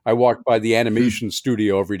earth. I walked by the animation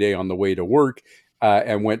studio every day on the way to work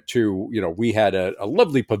and went to, we had a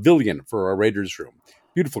lovely pavilion for our writer's room.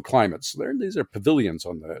 Beautiful climate. So these are pavilions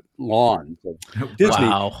on the lawn of Disney.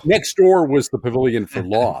 Wow. Next door was the pavilion for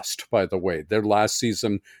Lost, by the way. Their last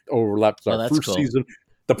season overlapped our first season.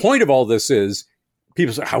 The point of all this is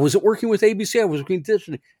people say, how was it working with ABC? I was working with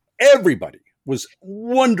Disney. Everybody was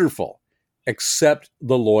wonderful except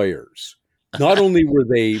the lawyers. Not only were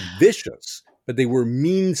they vicious, but they were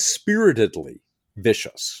mean-spiritedly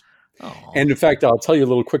vicious. Oh. And in fact, I'll tell you a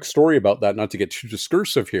little quick story about that, not to get too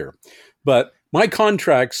discursive here. But my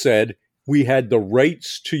contract said we had the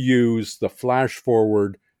rights to use the Flash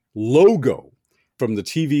Forward logo from the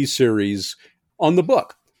TV series on the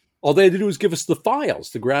book. All they had to do was give us the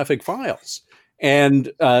files, the graphic files.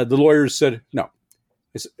 And the lawyers said, no,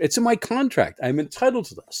 it's in my contract. I'm entitled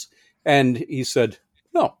to this. And he said,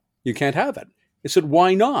 no, you can't have it. I said,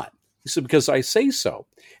 why not? He said, because I say so.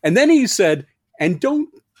 And then he said, and don't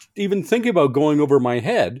even think about going over my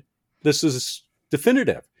head. This is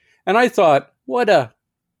definitive. And I thought, what a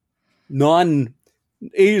Scrooge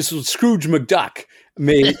McDuck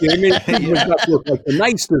made McDuck look like a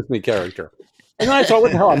nice Disney character. And then I thought,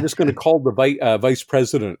 what the hell? I'm just going to call the vice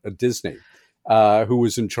president of Disney, who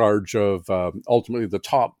was in charge of ultimately the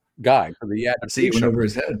top guy for the adaptation. Over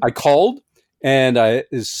his head. I called, and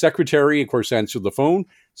his secretary, of course, answered the phone,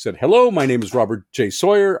 said, hello, my name is Robert J.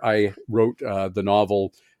 Sawyer. I wrote the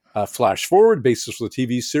novel Flash Forward, basis for the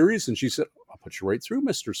TV series. And she said, I'll put you right through,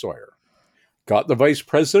 Mr. Sawyer. Got the vice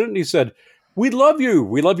president, and he said, we love you.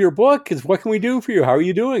 We love your book. What can we do for you? How are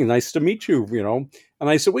you doing? Nice to meet you, And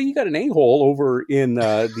I said, well, you got an a-hole over in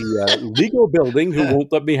the legal building who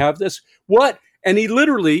won't let me have this. What? And he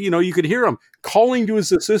literally, you could hear him calling to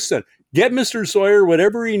his assistant, get Mr. Sawyer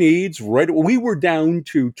whatever he needs. Right. We were down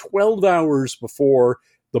to 12 hours before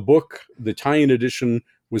the book, the tie-in edition,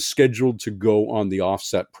 was scheduled to go on the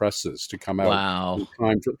offset presses to come out. Wow.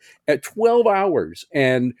 At 12 hours.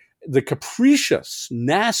 And the capricious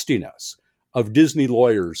nastiness of Disney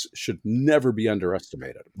lawyers should never be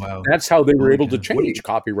underestimated. Wow. That's how they were able to change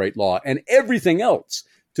copyright law and everything else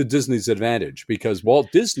to Disney's advantage, because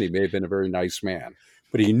Walt Disney may have been a very nice man,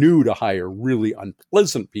 but he knew to hire really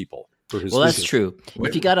unpleasant people for his business. That's true.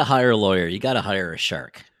 If you got to hire a lawyer, you got to hire a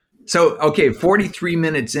shark. So, 43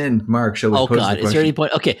 minutes in, Mark, shall we pose the question? Is there any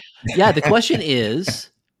point? Okay. Yeah, the question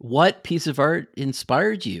is, what piece of art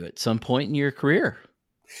inspired you at some point in your career?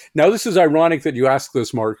 Now, this is ironic that you ask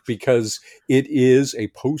this, Mark, because it is a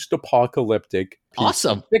post-apocalyptic piece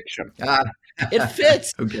of fiction. It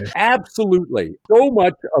fits. Okay. Absolutely. So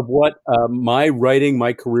much of what my writing,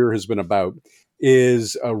 my career has been about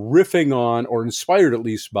is riffing on, or inspired at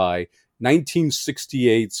least by,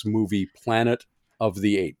 1968's movie Planet of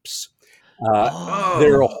the Apes.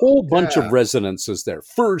 There are a whole bunch yeah. of resonances there.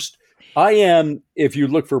 First, I am, if you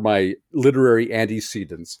look for my literary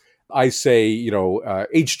antecedents, I say,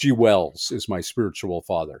 H.G. Wells is my spiritual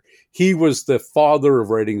father. He was the father of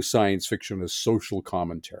writing science fiction as social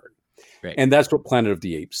commentary. Right. And that's what Planet of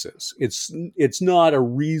the Apes is. It's not a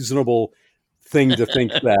reasonable thing to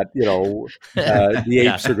think that, the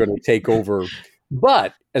apes are going to take over.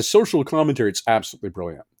 But as social commentary, it's absolutely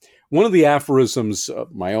brilliant. One of the aphorisms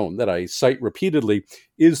of my own that I cite repeatedly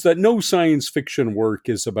is that no science fiction work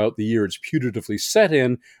is about the year it's putatively set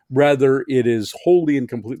in. Rather, it is wholly and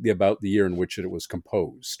completely about the year in which it was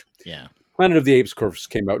composed. Yeah. Planet of the Apes, of course,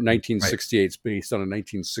 came out in 1968. It's based on a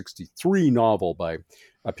 1963 novel by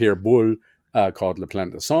Pierre Boulle called Le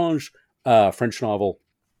Planète des Singes, French novel.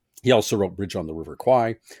 He also wrote Bridge on the River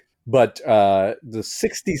Kwai. But the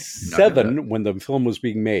 67, when the film was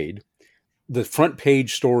being made, the front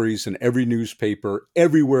page stories in every newspaper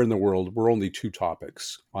everywhere in the world were only two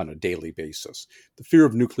topics on a daily basis: the fear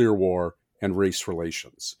of nuclear war and race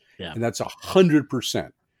relations. Yeah. And that's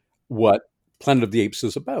 100% what Planet of the Apes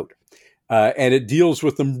is about. And it deals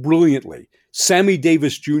with them brilliantly. Sammy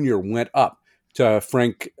Davis Jr. went up to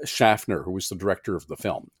Frank Schaffner, who was the director of the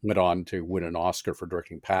film, went on to win an Oscar for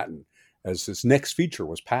directing Patton, as his next feature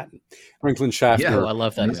was Patton. Franklin Schaffner. Oh, I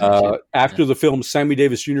love that. After the film, Sammy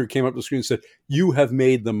Davis Jr. came up to the screen and said, "You have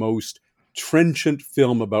made the most trenchant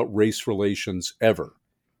film about race relations ever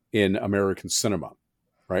in American cinema."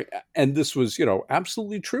 Right? And this was,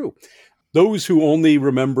 absolutely true. Those who only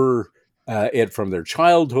remember it from their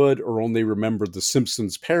childhood, or only remember the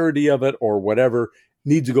Simpsons parody of it, or whatever,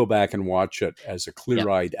 need to go back and watch it as a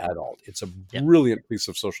clear-eyed adult. It's a brilliant piece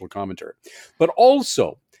of social commentary. But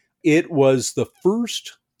also, it was the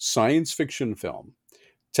first science fiction film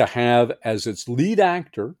to have as its lead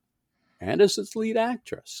actor and as its lead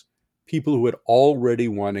actress people who had already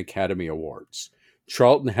won Academy Awards.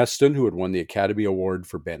 Charlton Heston, who had won the Academy Award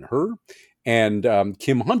for Ben-Hur, and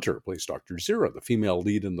Kim Hunter plays Dr. Zira, the female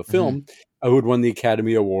lead in the film, who had won the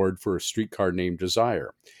Academy Award for A Streetcar Named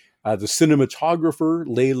Desire. The cinematographer,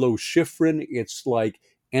 Lalo Schifrin, it's like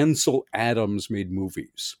Ansel Adams made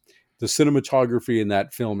movies. The cinematography in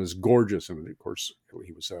that film is gorgeous. And of course,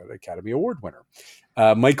 he was an Academy Award winner.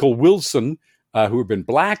 Michael Wilson, who had been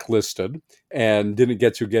blacklisted and didn't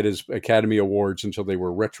get his Academy Awards until they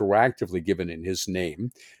were retroactively given in his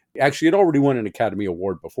name. Actually, he had already won an Academy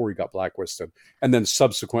Award before he got blacklisted, and then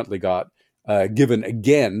subsequently got given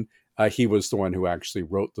again. He was the one who actually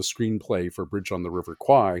wrote the screenplay for Bridge on the River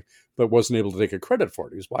Kwai, but wasn't able to take a credit for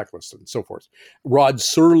it. He was blacklisted and so forth. Rod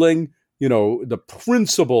Serling, the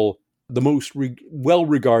principal, the most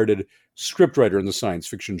well-regarded scriptwriter in the science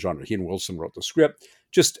fiction genre. He and Wilson wrote the script.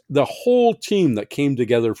 Just the whole team that came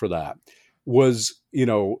together for that was,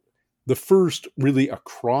 the first really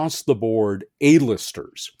across-the-board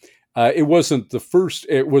A-listers. It wasn't the first,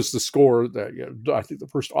 it was the score, I think the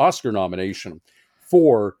first Oscar nomination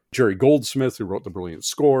for Jerry Goldsmith, who wrote the brilliant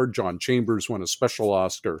score. John Chambers won a special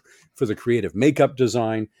Oscar for the creative makeup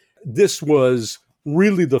design. This was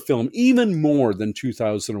really the film, even more than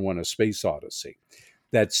 2001: A Space Odyssey,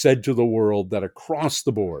 that said to the world that across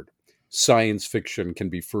the board, science fiction can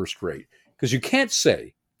be first rate. Because you can't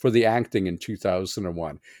say for the acting in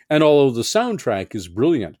 2001. And although the soundtrack is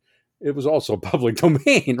brilliant, it was also public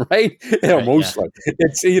domain, right? Mostly.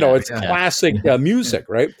 It's, it's classic music,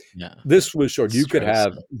 right? Yeah. This was short. You could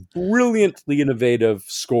have brilliantly innovative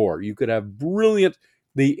score. You could have brilliantly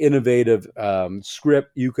innovative script.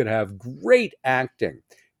 You could have great acting.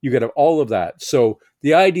 You could have all of that. So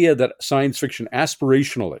the idea that science fiction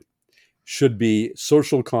aspirationally should be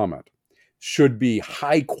social comment, should be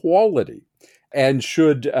high quality, and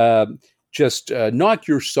should just knock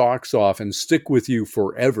your socks off and stick with you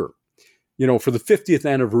forever. For the 50th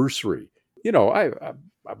anniversary, I'm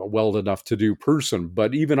a well enough to do person,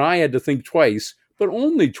 but even I had to think twice, but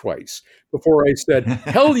only twice, before I said,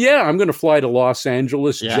 hell yeah, I'm going to fly to Los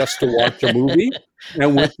Angeles just to watch a movie.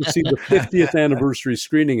 And went to see the 50th anniversary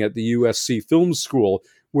screening at the USC Film School,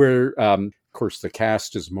 where, of course, the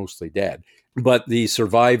cast is mostly dead. But the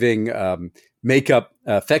surviving makeup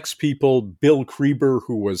effects people, Bill Creeber,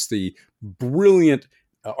 who was the brilliant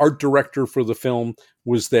art director for the film,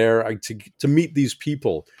 was there to meet these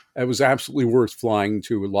people. It was absolutely worth flying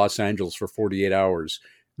to Los Angeles for 48 hours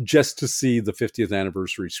just to see the 50th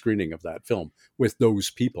anniversary screening of that film with those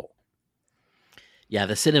people. Yeah,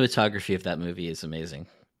 the cinematography of that movie is amazing.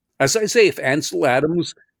 As I say, if Ansel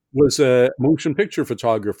Adams was a motion picture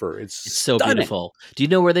photographer. It's so stunning. beautiful. Do you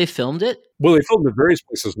know where they filmed it? Well, they filmed at various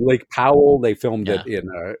places. Lake Powell, they filmed Yeah. it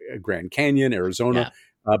in Grand Canyon, Arizona.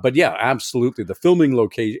 Yeah. But yeah, absolutely. The filming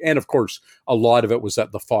location. And of course, a lot of it was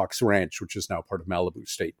at the Fox Ranch, which is now part of Malibu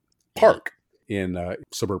State Park in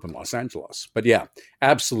suburban Los Angeles. But yeah,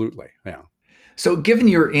 absolutely. Yeah. So, given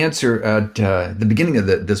your answer at the beginning of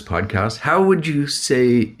this podcast, how would you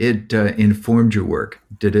say it informed your work?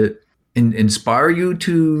 Did it inspire you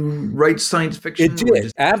to write science fiction? It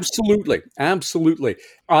did. Absolutely. Absolutely.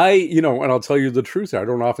 And I'll tell you the truth. I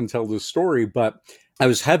don't often tell this story, but I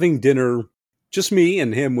was having dinner, just me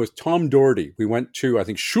and him, with Tom Doherty. We went to, I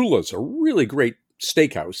think, Shula's, a really great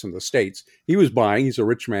steakhouse in the States. He was buying. He's a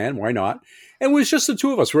rich man. Why not? And it was just the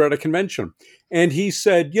two of us. We're at a convention. And he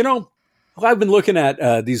said, I've been looking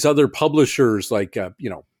at these other publishers like,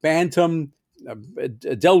 Bantam.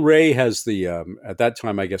 Del Rey has the, at that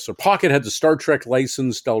time, I guess, so Pocket had the Star Trek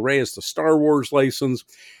license. Del Rey has the Star Wars license.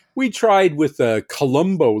 We tried with the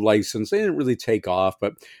Columbo license. They didn't really take off,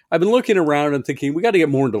 but I've been looking around and thinking, we got to get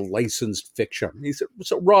more into licensed fiction. He said,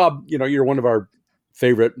 so Rob, you're one of our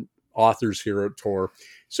favorite authors here at Tor.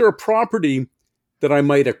 Is there a property that I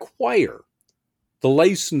might acquire the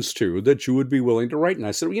license to that you would be willing to write? And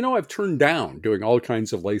I said, I've turned down doing all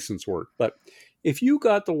kinds of license work, but if you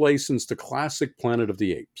got the license to classic Planet of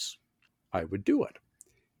the Apes, I would do it.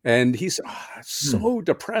 And he said, that's so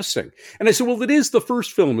depressing. And I said, well, it is. The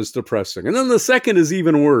first film is depressing. And then the second is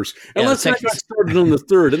even worse. And let's not get started on the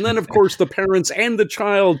third. And then, of course, the parents and the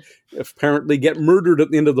child apparently get murdered at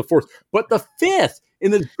the end of the fourth. But the fifth, in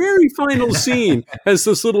the very final scene, has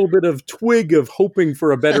this little bit of twig of hoping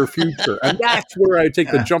for a better future. And that's where I take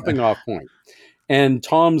the jumping off point. And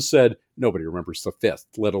Tom said, nobody remembers the fifth,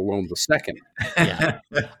 let alone the second. Yeah,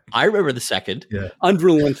 I remember the second. Yeah.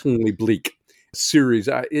 Unrelentingly bleak series.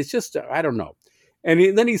 It's just, I don't know.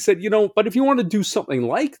 And then he said, but if you want to do something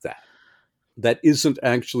like that isn't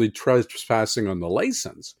actually trespassing on the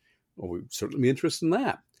license, well, we'd certainly be interested in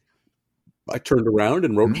that. I turned around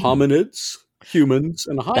and wrote Hominids, Humans,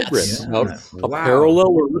 and Hybrids. A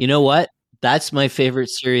parallel. You know what? That's my favorite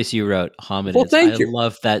series you wrote, Hominids. Well, thank you. I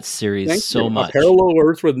love that series so much. A parallel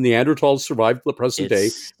Earth where the Neanderthals survived the present day,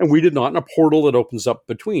 and we did not, in a portal that opens up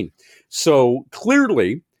between. So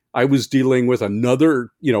clearly, I was dealing with another,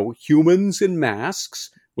 humans in masks,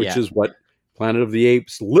 which is what Planet of the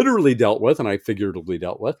Apes literally dealt with, and I figuratively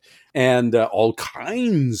dealt with, and all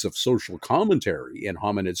kinds of social commentary in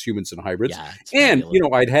Hominids, Humans, and Hybrids. Yeah, and,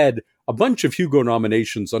 I'd had a bunch of Hugo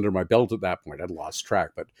nominations under my belt at that point. I'd lost track,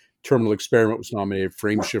 but Terminal Experiment was nominated,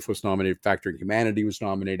 Frameshift was nominated, Factoring Humanity was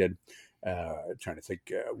nominated. Trying to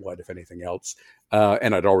think what, if anything else.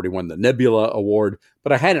 And I'd already won the Nebula Award,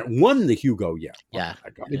 but I hadn't won the Hugo yet. Yeah.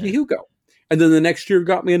 I got me the Hugo. And then the next year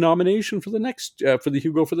got me a nomination for the next, for the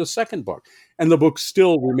Hugo for the second book. And the books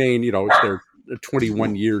still remain, it's their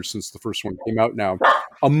 21 years since the first one came out now,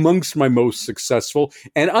 amongst my most successful.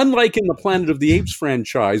 And unlike in the Planet of the Apes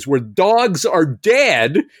franchise, where dogs are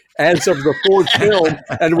dead as of the fourth film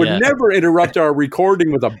and would never interrupt our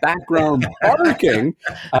recording with a background barking,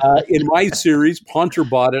 in my series,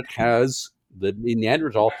 Ponterbottet the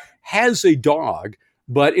Neanderthal has a dog,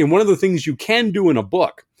 but in one of the things you can do in a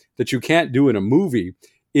book that you can't do in a movie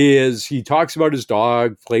is he talks about his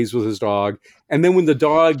dog, plays with his dog, and then when the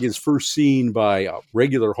dog is first seen by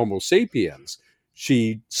regular Homo sapiens,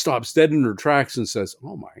 she stops dead in her tracks and says,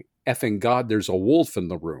 oh my effing God, there's a wolf in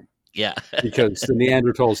the room. Yeah. Because the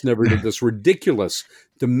Neanderthals never did this ridiculous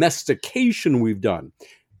domestication we've done,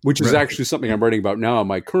 which is actually something I'm writing about now in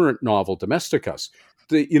my current novel, Domesticus.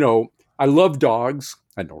 I love dogs.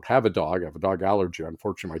 I don't have a dog. I have a dog allergy.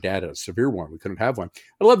 Unfortunately, my dad had a severe one. We couldn't have one.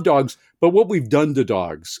 I love dogs, but what we've done to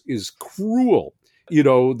dogs is cruel.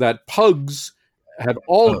 That pugs have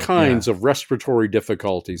all kinds of respiratory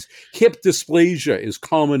difficulties. Hip dysplasia is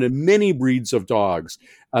common in many breeds of dogs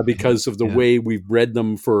because of the way we've bred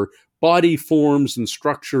them for body forms and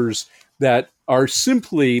structures that are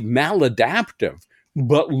simply maladaptive,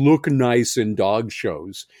 but look nice in dog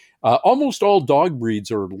shows. Almost all dog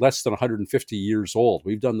breeds are less than 150 years old.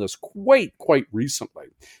 We've done this quite recently.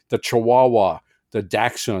 The Chihuahua, the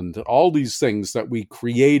Dachshund, all these things that we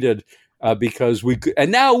created because we could,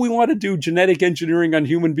 and now we want to do genetic engineering on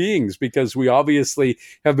human beings because we obviously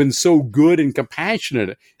have been so good and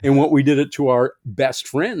compassionate in what we did it to our best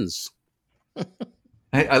friends.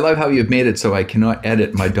 I love how you've made it so I cannot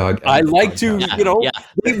edit my dog. I like to,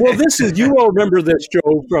 well, this is, you all remember this,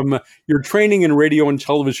 Joe, from your training in radio and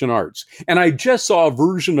television arts. And I just saw a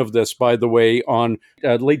version of this, by the way, on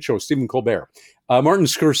Late Show, Stephen Colbert. Martin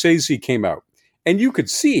Scorsese came out, and you could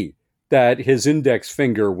see that his index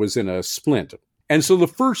finger was in a splint. And so the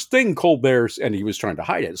first thing Colbert's, and he was trying to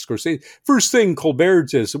hide it, Scorsese, first thing Colbert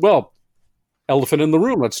says, well, elephant in the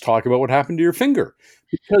room, let's talk about what happened to your finger.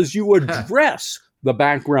 Because you address the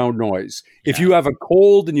background noise. If you have a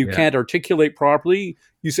cold and you can't articulate properly,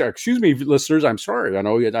 you say, excuse me, listeners, I'm sorry. I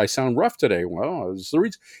know I sound rough today. Well, it's the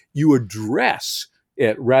reason. You address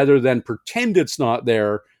it rather than pretend it's not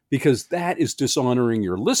there, because that is dishonoring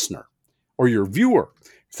your listener or your viewer,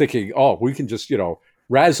 thinking, oh, we can just,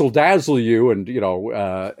 razzle dazzle you and,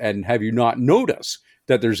 and have you not notice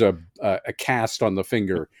that there's a cast on the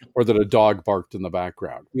finger or that a dog barked in the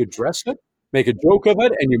background. You address it, make a joke of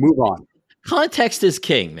it, and you move on. Context is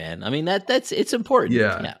king, man. I mean, it's important.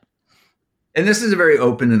 Yeah. And this is a very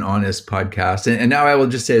open and honest podcast. And now I will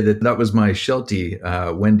just say that was my Sheltie,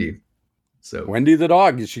 Wendy. So Wendy the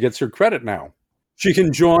dog, she gets her credit now. She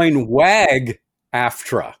can join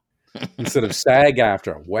WAG-AFTRA instead of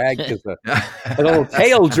SAG-AFTRA. WAG is a little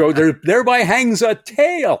tail joke. Thereby hangs a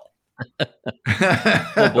tail.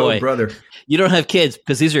 Oh boy, brother! You don't have kids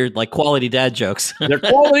because these are like quality dad jokes. They're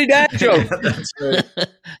quality dad jokes. That's right.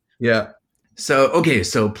 Yeah.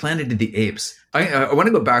 So Planet of the Apes. I want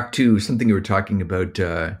to go back to something you were talking about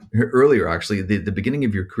earlier. Actually, the beginning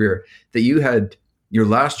of your career, that you had your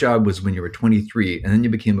last job was when you were 23, and then you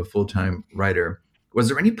became a full-time writer. Was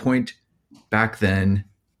there any point back then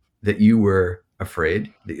that you were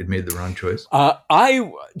afraid that you'd made the wrong choice?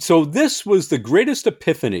 So this was the greatest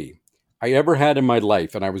epiphany I ever had in my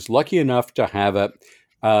life, and I was lucky enough to have it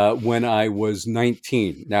when I was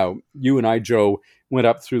 19. Now, you and I, Joe, went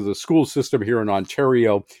up through the school system here in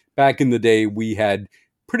Ontario. Back in the day, we had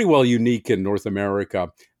pretty well unique in North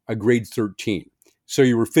America, a grade 13. So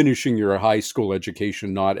you were finishing your high school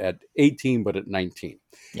education not at 18, but at 19.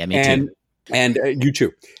 Yeah, me too. And you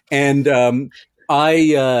too. And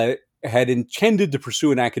I had intended to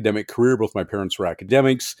pursue an academic career. Both my parents were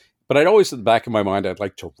academics, but I'd always at the back of my mind, I'd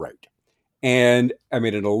like to write. And I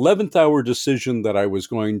made an 11th hour decision that I was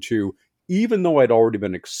going to, even though I'd already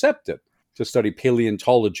been accepted to study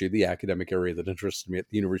paleontology, the academic area that interested me at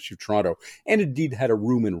the University of Toronto, and indeed had a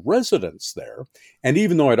room in residence there. And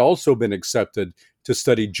even though I'd also been accepted to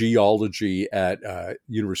study geology at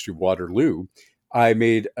University of Waterloo, I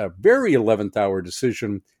made a very 11th hour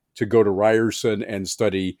decision to go to Ryerson and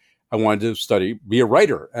study. I wanted to be a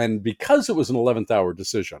writer. And because it was an 11th hour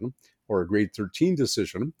decision or a grade 13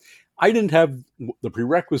 decision, I didn't have the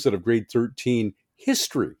prerequisite of grade 13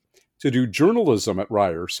 history to do journalism at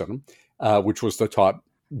Ryerson, which was the top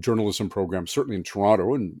journalism program, certainly in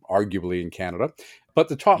Toronto and arguably in Canada, but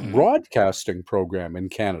the top broadcasting program in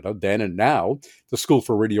Canada then and now, the School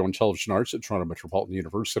for Radio and Television Arts at Toronto Metropolitan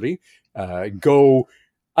University. I don't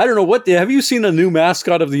know have you seen a new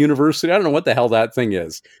mascot of the university? I don't know what the hell that thing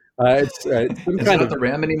is. It's not the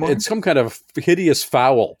ram anymore? It's some kind of hideous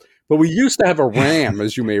fowl. But we used to have a ram,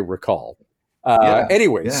 as you may recall.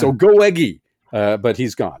 So go Eggy, but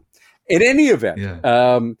he's gone. In any event,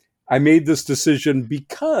 I made this decision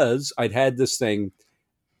because I'd had this thing,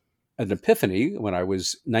 an epiphany when I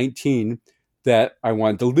was 19, that I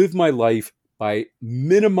wanted to live my life by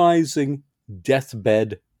minimizing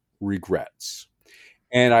deathbed regrets.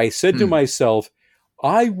 And I said to myself,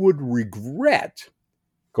 I would regret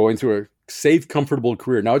going through a safe, comfortable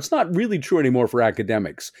career. Now, it's not really true anymore for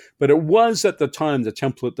academics, but it was at the time the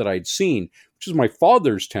template that I'd seen, which is my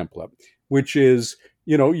father's template, which is,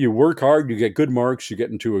 you work hard, you get good marks, you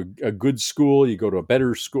get into a good school, you go to a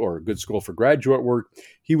better school or a good school for graduate work.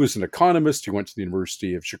 He was an economist. He went to the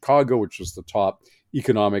University of Chicago, which was the top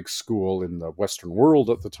economics school in the Western world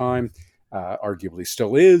at the time, arguably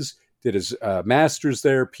still is, did his master's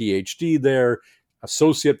there, PhD there,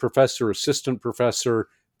 associate professor, assistant professor,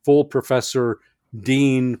 full professor,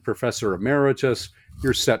 dean, professor emeritus.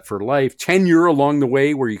 You're set for life. Tenure along the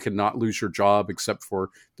way where you cannot lose your job except for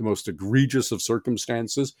the most egregious of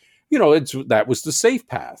circumstances. That was the safe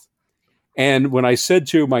path. And when I said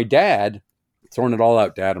to my dad, throwing it all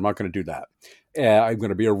out, Dad, I'm not going to do that. I'm going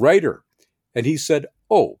to be a writer. And he said,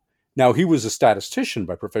 oh, now he was a statistician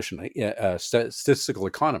by profession, a statistical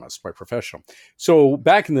economist by profession. So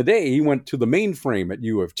back in the day, he went to the mainframe at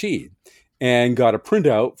U of T and got a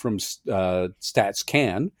printout from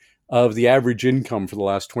StatsCan of the average income for the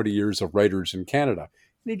last 20 years of writers in Canada.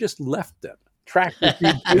 And he just left it, tracked the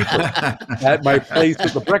huge paper at my place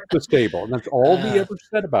at the breakfast table. And that's all he ever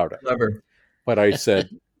said about it. Clever. But I said,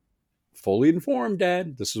 fully informed,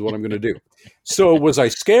 Dad, this is what I'm going to do. So was I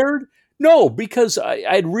scared? No, because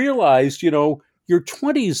I'd realized, your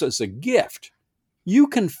 20s is a gift. You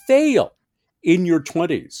can fail in your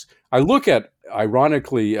 20s. I look at,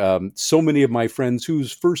 ironically, so many of my friends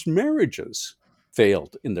whose first marriages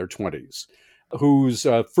failed in their 20s, whose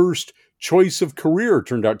first choice of career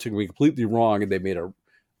turned out to be completely wrong, and they made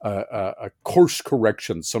a course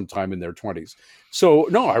correction sometime in their 20s. So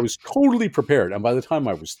no, I was totally prepared. And by the time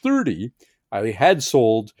I was 30, I had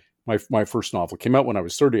sold my first novel. It came out when I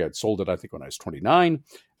was 30. I'd sold it, I think, when I was 29.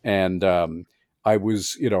 And I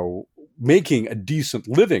was, making a decent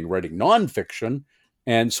living writing nonfiction.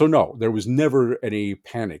 And so no, there was never any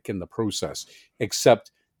panic in the process,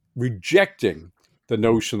 except rejecting the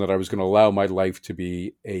notion that I was going to allow my life to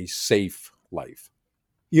be a safe life.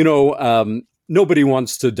 Nobody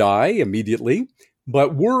wants to die immediately,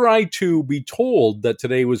 but were I to be told that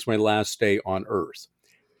today was my last day on Earth,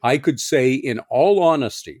 I could say in all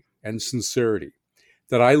honesty and sincerity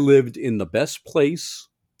that I lived in the best place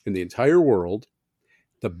in the entire world,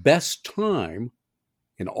 the best time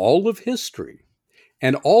in all of history,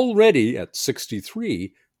 and already at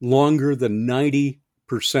 63, longer than 90%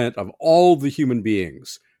 of all the human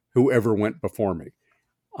beings who ever went before me.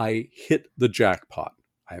 I hit the jackpot.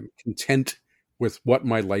 I'm content with what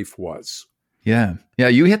my life was. Yeah. Yeah.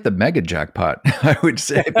 You hit the mega jackpot, I would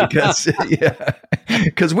say,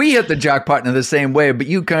 because we hit the jackpot in the same way, but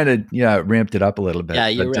you kind of, ramped it up a little bit. Yeah.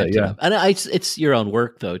 You ramped it up. And it's your own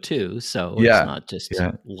work though, too. So it's not just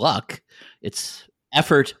luck. It's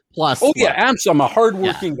effort plus. Oh yeah. I'm a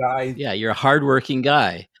hardworking guy. Yeah. You're a hardworking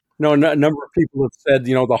guy. No, a number of people have said,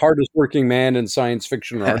 the hardest working man in science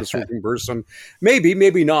fiction or hardest working person.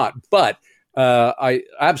 Maybe not. But I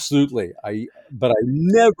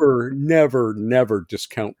never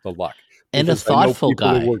discount the luck. And a thoughtful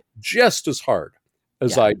guy who work just as hard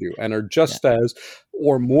as I do and are just as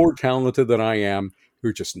or more talented than I am,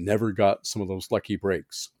 who just never got some of those lucky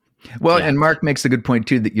breaks. Well, and Mark makes a good point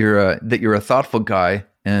too, that you're a thoughtful guy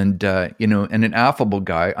and and an affable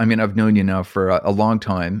guy. I mean, I've known you now for a long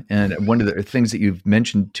time, and one of the things that you've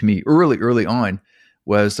mentioned to me early on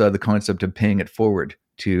was the concept of paying it forward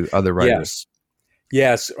to other writers.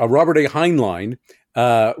 Yes. Robert A. Heinlein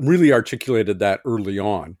really articulated that early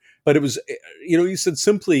on. But it was, he said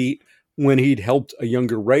simply when he'd helped a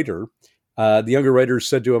younger writer, the younger writer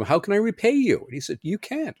said to him, "How can I repay you?" And he said, "You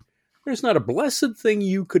can't. There's not a blessed thing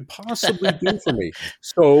you could possibly do for me.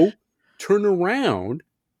 So turn around,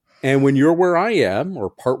 and when you're where I am, or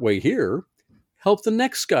partway here, help the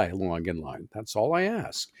next guy along in line. That's all I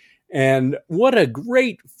ask." And what a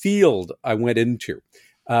great field I went into.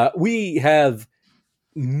 We have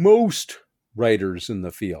most writers in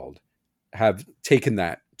the field have taken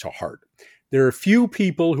that to heart. There are a few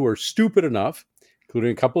people who are stupid enough,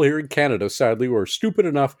 including a couple here in Canada, sadly, who are stupid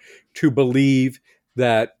enough to believe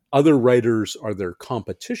that other writers are their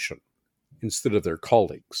competition instead of their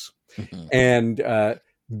colleagues, and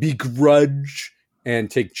begrudge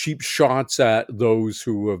and take cheap shots at those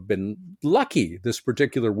who have been lucky this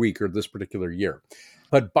particular week or this particular year.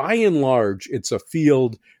 But by and large, it's a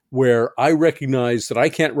field where I recognize that I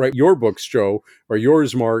can't write your books, Joe, or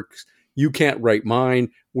yours, Mark. You can't write mine.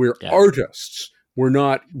 We're artists. We're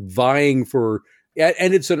not vying for,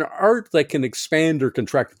 and it's an art that can expand or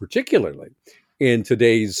contract, particularly in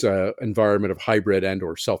today's environment of hybrid and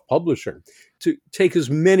or self-publishing, to take as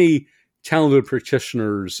many talented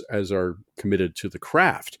practitioners as are committed to the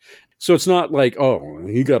craft. So it's not like, oh,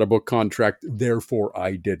 he got a book contract, therefore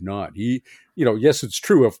I did not. Yes, it's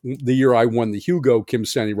true. If the year I won the Hugo, Kim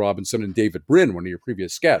Stanley Robinson and David Brin, one of your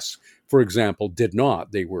previous guests, for example, did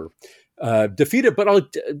not. They were defeated.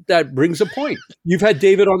 But that brings a point. You've had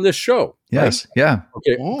David on this show. Yes. Right? Yeah.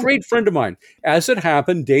 Okay. Great friend of mine. As it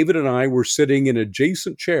happened, David and I were sitting in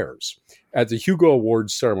adjacent chairs at the Hugo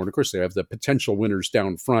Awards ceremony. Of course, they have the potential winners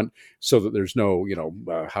down front so that there's no,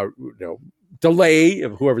 delay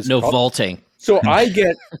of whoever's vaulting. So I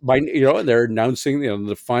get they're announcing,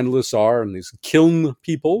 the finalists are, and these Kiln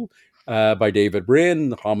People by David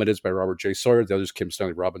Brin, Hominids by Robert J. Sawyer, the others Kim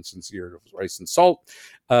Stanley Robinson's Year of Rice and Salt,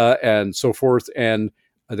 and so forth. And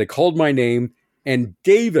they called my name, and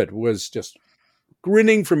David was just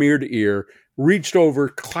grinning from ear to ear, reached over,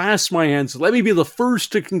 clasped my hands, "Let me be the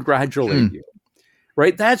first to congratulate you."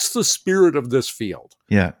 Right? That's the spirit of this field.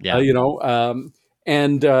 Yeah.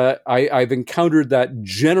 I've encountered that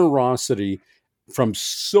generosity from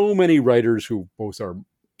so many writers who both are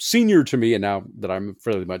senior to me, and now that I'm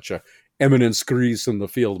fairly much a eminence grise in the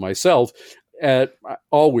field myself,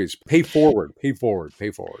 always pay forward.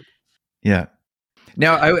 Yeah.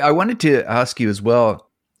 Now, I wanted to ask you as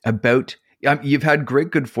well about, you've had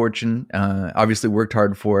great good fortune, obviously worked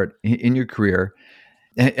hard for it in your career.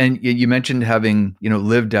 And you mentioned having,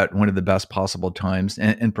 lived at one of the best possible times,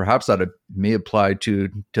 and perhaps that may apply to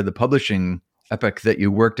the publishing epoch that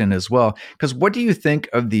you worked in as well. Because what do you think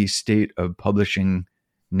of the state of publishing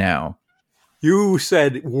now? You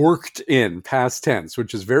said worked in past tense,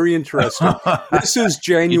 which is very interesting. This is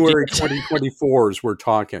January 2024 as we're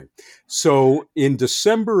talking. So in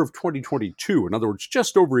December of 2022, in other words,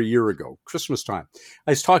 just over a year ago, Christmas time,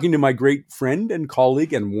 I was talking to my great friend and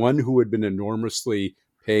colleague and one who had been enormously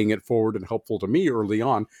paying it forward and helpful to me early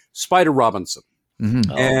on, Spider Robinson.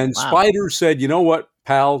 Mm-hmm. And wow. Spider said, you know what,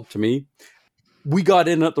 pal, to me, we got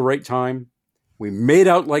in at the right time. We made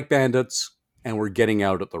out like bandits and we're getting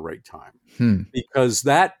out at the right time. Because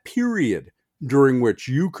that period during which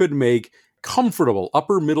you could make comfortable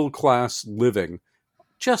upper middle class living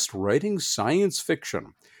just writing science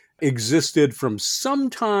fiction existed from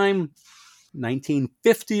sometime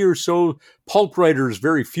 1950 or so. Pulp writers,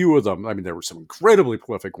 very few of them. I mean, there were some incredibly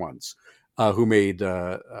prolific ones who made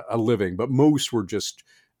a living, but most were just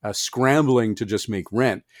scrambling to just make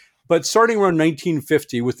rent. But starting around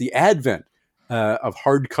 1950, with the advent of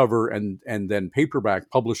hardcover and then paperback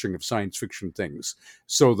publishing of science fiction things,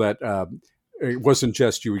 so that it wasn't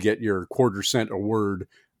just you would get your quarter cent a word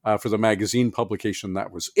for the magazine publication,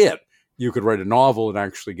 that was it. You could write a novel and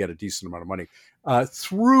actually get a decent amount of money.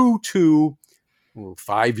 Through to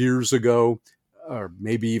 5 years ago, or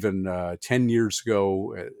maybe even 10 years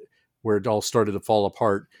ago, where it all started to fall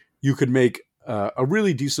apart, you could make a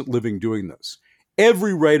really decent living doing this.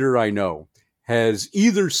 Every writer I know has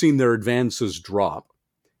either seen their advances drop.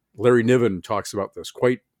 Larry Niven talks about this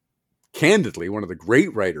quite candidly, one of the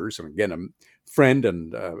great writers, and again, a friend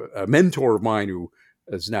and a mentor of mine who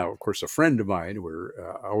is now, of course, a friend of mine, where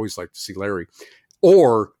I always like to see Larry.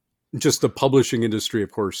 Or just the publishing industry,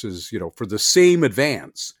 of course, is, for the same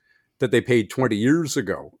advance that they paid 20 years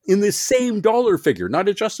ago in the same dollar figure, not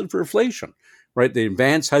adjusted for inflation, right? The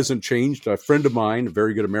advance hasn't changed. A friend of mine, a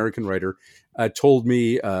very good American writer, told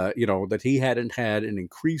me, that he hadn't had an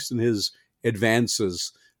increase in his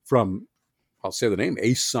advances from, I'll say the name,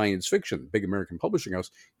 Ace Science Fiction, big American publishing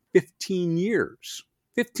house, 15 years.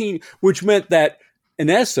 15, which meant that, in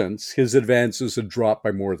essence, his advances had dropped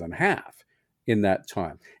by more than half in that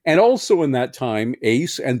time. And also in that time,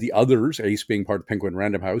 Ace and the others, Ace being part of Penguin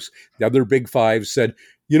Random House, the other big five said,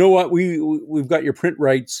 you know what, we've got your print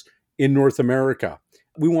rights in North America.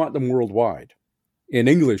 We want them worldwide, in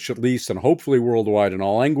English at least, and hopefully worldwide in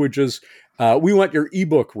all languages. We want your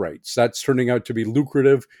ebook rights. That's turning out to be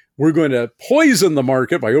lucrative. We're going to poison the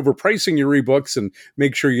market by overpricing your ebooks and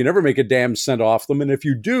make sure you never make a damn cent off them. And if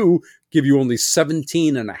you do, give you only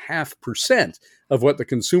 17.5% of what the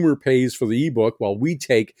consumer pays for the ebook, while we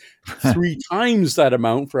take 3 times that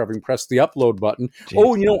amount for having pressed the upload button.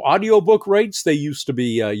 Jeez. Oh, audiobook rights, they used to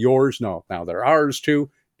be yours. No, now they're ours too.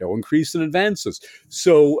 No increase in advances.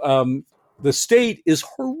 So the state is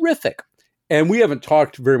horrific. And we haven't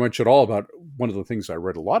talked very much at all about one of the things I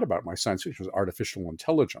read a lot about in my science fiction was artificial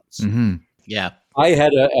intelligence. Mm-hmm. Yeah. I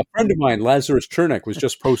had a friend of mine, Lazarus Chernick, was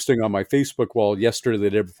just posting on my Facebook wall yesterday, the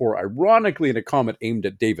day before, ironically in a comment aimed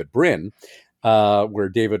at David Brin, where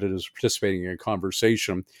David is participating in a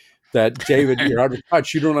conversation, that, David, you're out of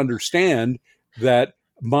touch. You don't understand that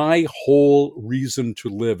my whole reason to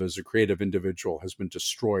live as a creative individual has been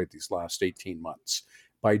destroyed these last 18 months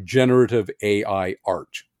by generative AI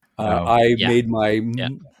art. Made my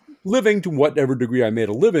living, to whatever degree I made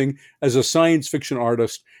a living, as a science fiction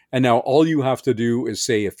artist. And now all you have to do is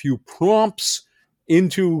say a few prompts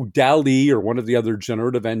into DALL-E or one of the other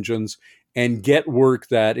generative engines and get work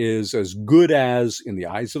that is as good as, in the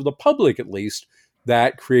eyes of the public at least,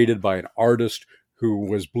 that created by an artist who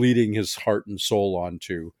was bleeding his heart and soul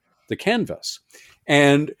onto the canvas.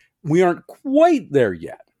 And we aren't quite there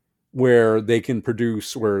yet, where they can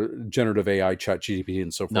produce, where generative AI, ChatGPT,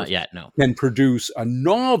 and so forth, not yet, no, can produce a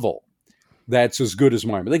novel that's as good as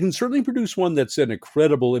mine. But they can certainly produce one that's an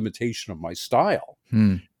incredible imitation of my style.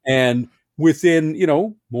 And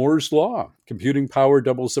within, Moore's Law, computing power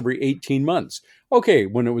doubles every 18 months. Okay,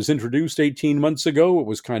 when it was introduced 18 months ago, it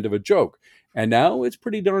was kind of a joke. And now it's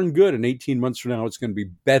pretty darn good. And 18 months from now, it's going to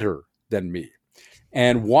be better than me.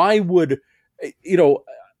 And why would,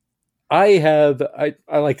 I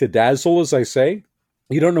like to dazzle, as I say.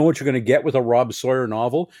 You don't know what you're going to get with a Rob Sawyer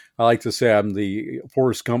novel. I like to say I'm the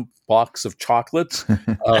Forrest Gump box of chocolates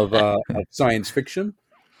of science fiction.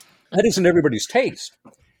 That isn't everybody's taste.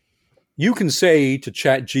 You can say to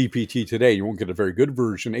ChatGPT today, you won't get a very good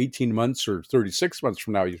version. 18 months or 36 months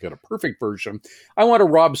from now, you've got a perfect version. I want a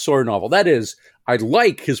Rob Sawyer novel. That is, I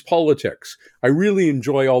like his politics. I really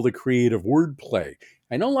enjoy all the creative wordplay.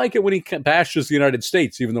 I don't like it when he bashes the United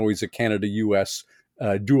States, even though he's a Canada-U.S.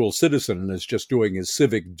 Dual citizen and is just doing his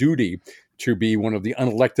civic duty to be one of the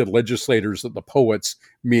unelected legislators that the poets,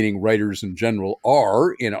 meaning writers in general,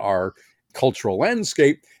 are in our cultural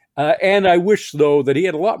landscape. And I wish, though, that he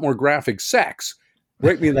had a lot more graphic sex.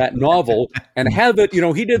 Write me that novel and have it.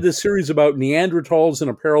 He did this series about Neanderthals in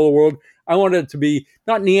a parallel world. I want it to be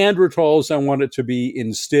not Neanderthals. I want it to be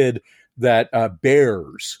instead that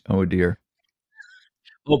bears. Oh, dear.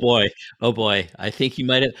 Oh boy! I think you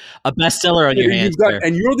might have a bestseller on your hands there.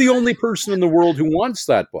 And you're the only person in the world who wants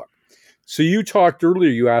that book. So you talked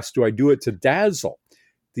earlier. You asked, "Do I do it to dazzle?"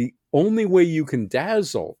 The only way you can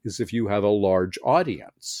dazzle is if you have a large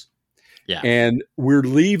audience. Yeah, and we're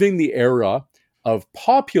leaving the era of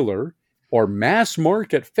popular or mass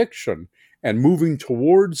market fiction and moving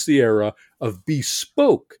towards the era of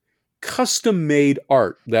bespoke, custom-made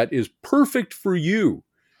art that is perfect for you,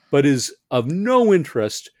 but is of no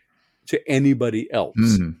interest to anybody else.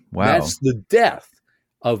 Wow. That's the death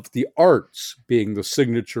of the arts being the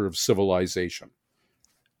signature of civilization.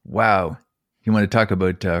 Wow. You want to talk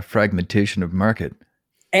about fragmentation of market.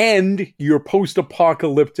 And your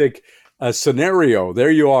post-apocalyptic scenario.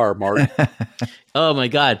 There you are, Mark. Oh my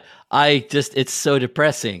God. It's so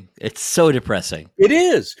depressing. It's so depressing. It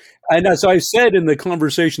is. And as I said in the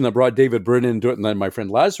conversation that brought David Brennan into it and then my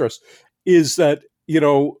friend Lazarus, is that,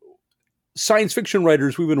 science fiction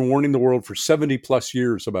writers, we've been warning the world for 70 plus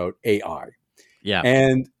years about AI. Yeah.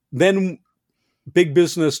 And then big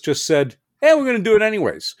business just said, hey, we're going to do it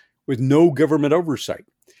anyways, with no government oversight.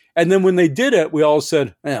 And then when they did it, we all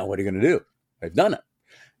said, what are you going to do? They've done it.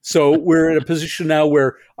 So we're in a position now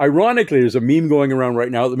where, ironically, there's a meme going around right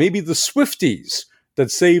now that maybe the Swifties that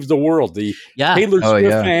saved the world, the Taylor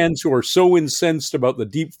Swift fans who are so incensed about the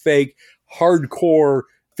deep fake, hardcore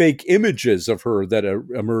fake images of her that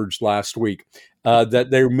emerged last week, that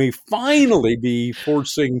they may finally be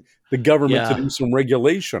forcing the government to do some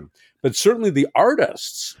regulation. But certainly the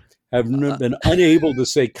artists have been unable to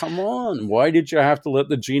say, come on, why did you have to let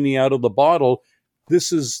the genie out of the bottle?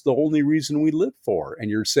 This is the only reason we live for. And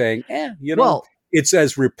you're saying, it's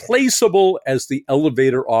as replaceable as the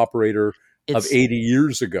elevator operator of 80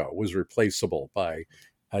 years ago was replaceable by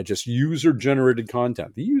just user-generated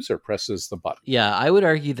content. The user presses the button. Yeah, I would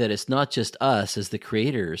argue that it's not just us as the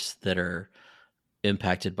creators that are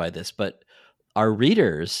impacted by this, but our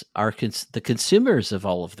readers, the consumers of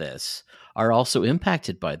all of this are also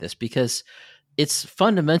impacted by this because it's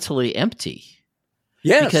fundamentally empty.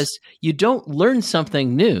 Yes. Because you don't learn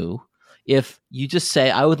something new if you just say,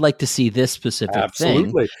 I would like to see this specific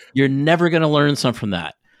thing. You're never going to learn something from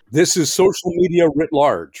that. This is social media writ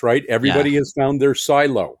large, right? Everybody has found their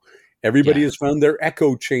silo. Everybody has found their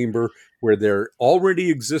echo chamber where their already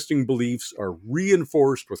existing beliefs are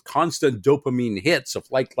reinforced with constant dopamine hits of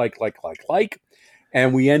like.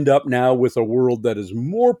 And we end up now with a world that is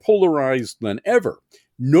more polarized than ever.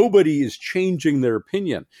 Nobody is changing their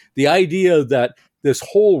opinion. The idea that this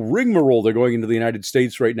whole rigmarole they're going into the United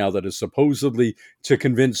States right now that is supposedly to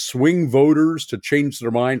convince swing voters to change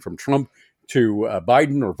their mind from Trump to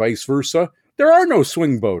Biden or vice versa. There are no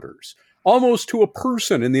swing voters. Almost to a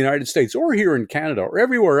person in the United States or here in Canada or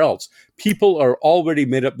everywhere else, people are already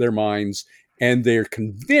made up their minds and they're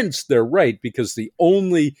convinced they're right because the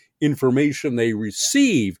only information they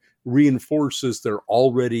receive reinforces their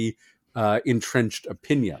already entrenched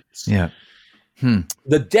opinions. Yeah.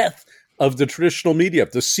 The death of the traditional media,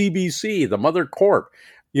 the CBC, the Mother Corp.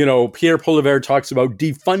 Pierre Poilievre talks about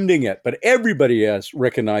defunding it, but everybody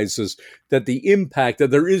recognizes that the impact,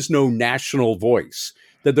 that there is no national voice,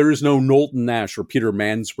 that there is no Knowlton Nash or Peter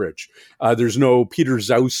Mansbridge. There's no Peter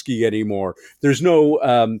Zowski anymore. There's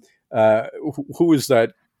no, who is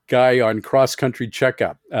that guy on Cross Country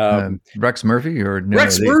Checkup? Rex Murphy?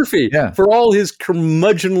 Murphy, for all his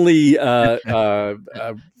curmudgeonly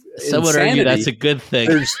Some would argue that's a good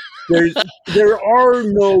thing. There are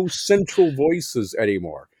no central voices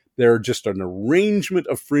anymore. They're just an arrangement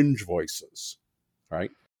of fringe voices,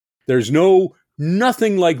 right? There's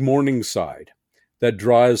nothing like Morningside that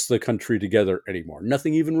draws the country together anymore.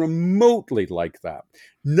 Nothing even remotely like that.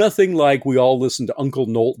 Nothing like we all listen to Uncle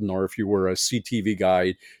Knowlton, or if you were a CTV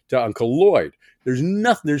guy, to Uncle Lloyd. There's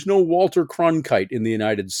no Walter Cronkite in the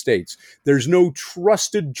United States. There's no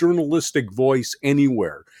trusted journalistic voice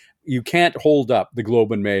anywhere. You can't hold up the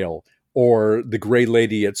Globe and Mail or the Grey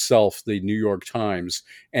Lady itself, the New York Times,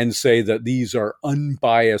 and say that these are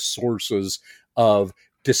unbiased sources of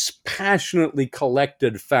dispassionately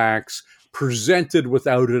collected facts presented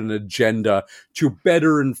without an agenda to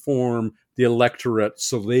better inform the electorate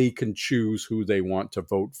so they can choose who they want to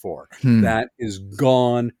vote for. That is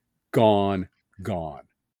gone. All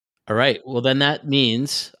right. Well, then that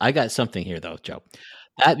means I got something here, though, Joe.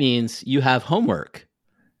 That means you have homework.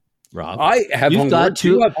 Rob, I have homework.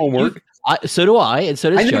 You have homework. So do I, and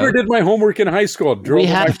so does I Joe. never did my homework in high school. We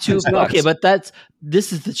have to. Okay, but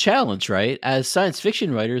this is the challenge, right? As science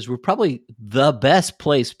fiction writers, we're probably the best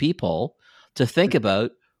placed people to think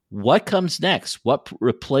about what comes next, what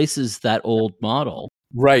replaces that old model.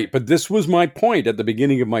 Right, but this was my point at the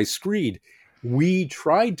beginning of my screed. We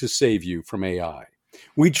tried to save you from AI.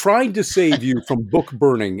 We tried to save you from book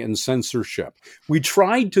burning and censorship. We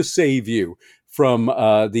tried to save you from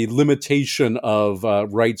the limitation of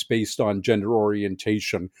rights based on gender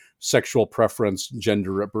orientation, sexual preference,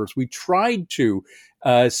 gender at birth. We tried to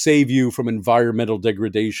save you from environmental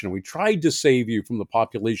degradation. We tried to save you from the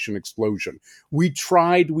population explosion. We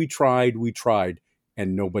tried,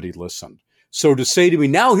 and nobody listened. So to say to me,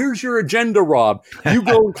 now here's your agenda, Rob, you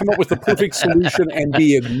go and come up with the perfect solution and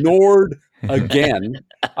be ignored again.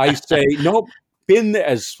 I say, nope, been there.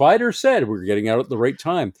 As Spider said, we're getting out at the right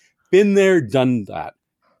time. Been there, done that.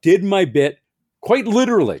 Did my bit, quite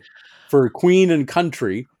literally, for Queen and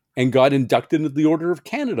country, and got inducted into the Order of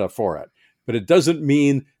Canada for it. But it doesn't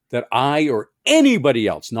mean that I or anybody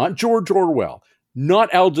else, not George Orwell,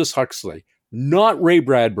 not Aldous Huxley, not Ray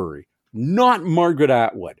Bradbury, not Margaret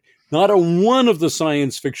Atwood, not a one of the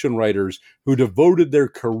science fiction writers who devoted their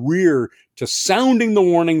career to sounding the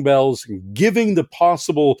warning bells and giving the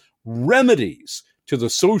possible remedies to the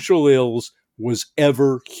social ills was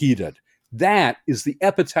ever heeded. That is the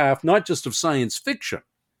epitaph, not just of science fiction,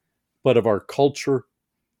 but of our culture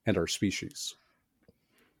and our species.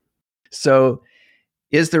 So,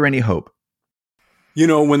 is there any hope? You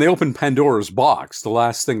know, when they opened Pandora's box, the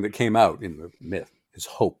last thing that came out in the myth is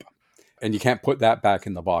hope. And you can't put that back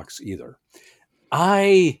in the box either.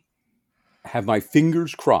 I have my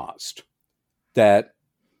fingers crossed that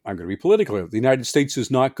I'm going to be political. The United States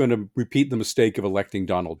is not going to repeat the mistake of electing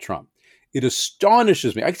Donald Trump. It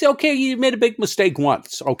astonishes me. I say, okay, you made a big mistake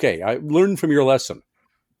once. Okay, I learned from your lesson.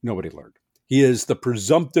 Nobody learned. He is the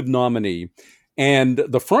presumptive nominee and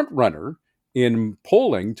the front runner in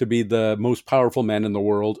polling to be the most powerful man in the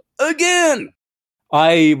world again.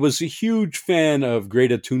 I was a huge fan of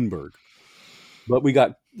Greta Thunberg, but we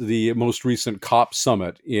got the most recent COP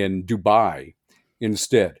summit in Dubai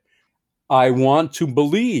instead. I want to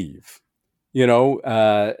believe,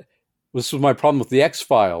 this was my problem with the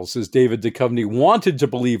X-Files, is David Duchovny wanted to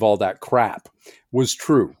believe all that crap was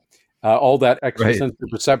true. All that extrasensory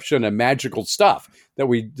perception and magical stuff that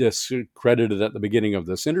we discredited at the beginning of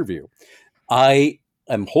this interview. I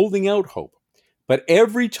am holding out hope. But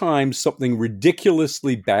every time something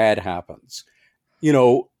ridiculously bad happens,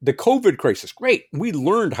 the COVID crisis, great. We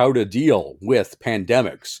learned how to deal with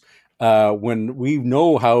pandemics when we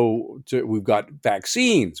know we've got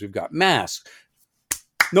vaccines, we've got masks.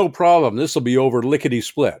 No problem. This will be over lickety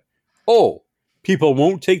split. Oh, people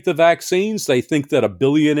won't take the vaccines. They think that a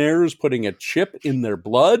billionaire is putting a chip in their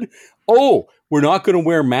blood. Oh, we're not going to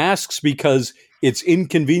wear masks because it's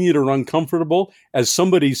inconvenient or uncomfortable. As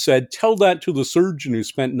somebody said, tell that to the surgeon who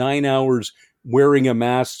spent 9 hours wearing a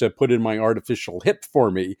mask to put in my artificial hip for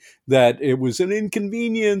me, that it was an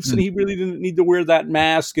inconvenience and he really didn't need to wear that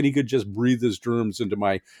mask and he could just breathe his germs into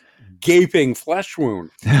my gaping flesh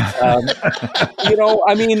wound. Every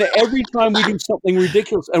time we do something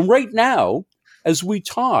ridiculous, and right now, as we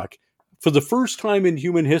talk, for the first time in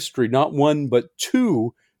human history, not one, but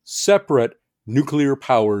two separate nuclear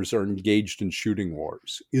powers are engaged in shooting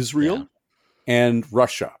wars, Israel and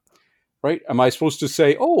Russia, right? Am I supposed to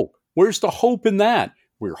say, oh, where's the hope in that?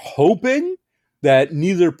 We're hoping that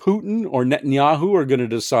neither Putin or Netanyahu are going to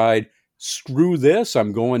decide, screw this,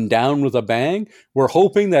 I'm going down with a bang. We're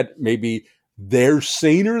hoping that maybe they're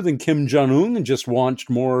saner than Kim Jong-un and just launched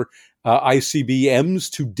more ICBMs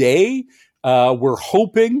today. We're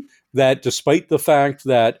hoping that despite the fact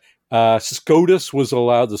that SCOTUS was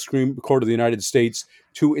allowed, the Supreme Court of the United States,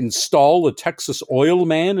 to install a Texas oil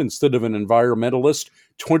man instead of an environmentalist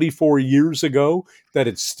 24 years ago, that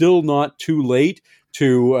it's still not too late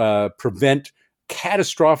to prevent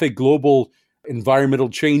catastrophic global environmental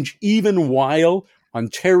change, even while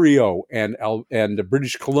Ontario and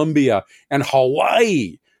British Columbia and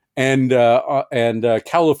Hawaii and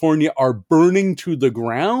California are burning to the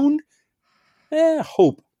ground.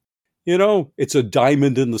 Hope. It's a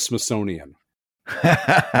diamond in the Smithsonian.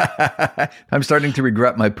 I'm starting to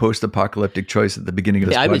regret my post-apocalyptic choice at the beginning of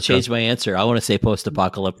this podcast. I would change my answer. I want to say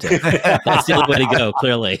post-apocalyptic. That's the only way to go,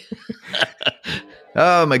 clearly.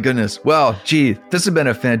 Oh, my goodness. Well, gee, this has been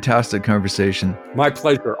a fantastic conversation. My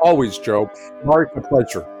pleasure. Always, Joe. Mark, a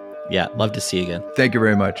pleasure. Yeah, love to see you again. Thank you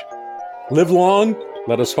very much. Live long,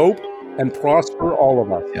 let us hope, and prosper, all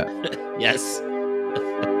of us. Yeah. Yes.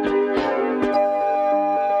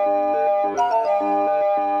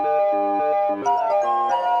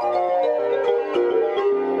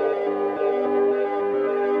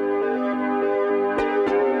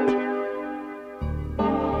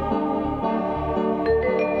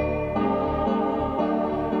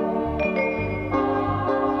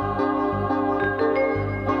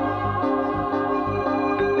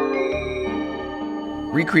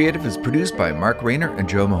 Recreative is produced by Mark Rayner and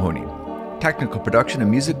Joe Mahoney. Technical production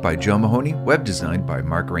and music by Joe Mahoney, web design by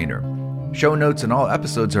Mark Rayner. Show notes and all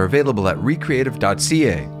episodes are available at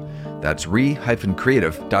recreative.ca. That's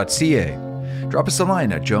re-creative.ca. Drop us a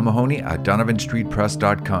line at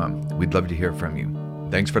joemahoney@donovanstreetpress.com. We'd love to hear from you.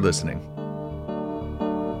 Thanks for listening.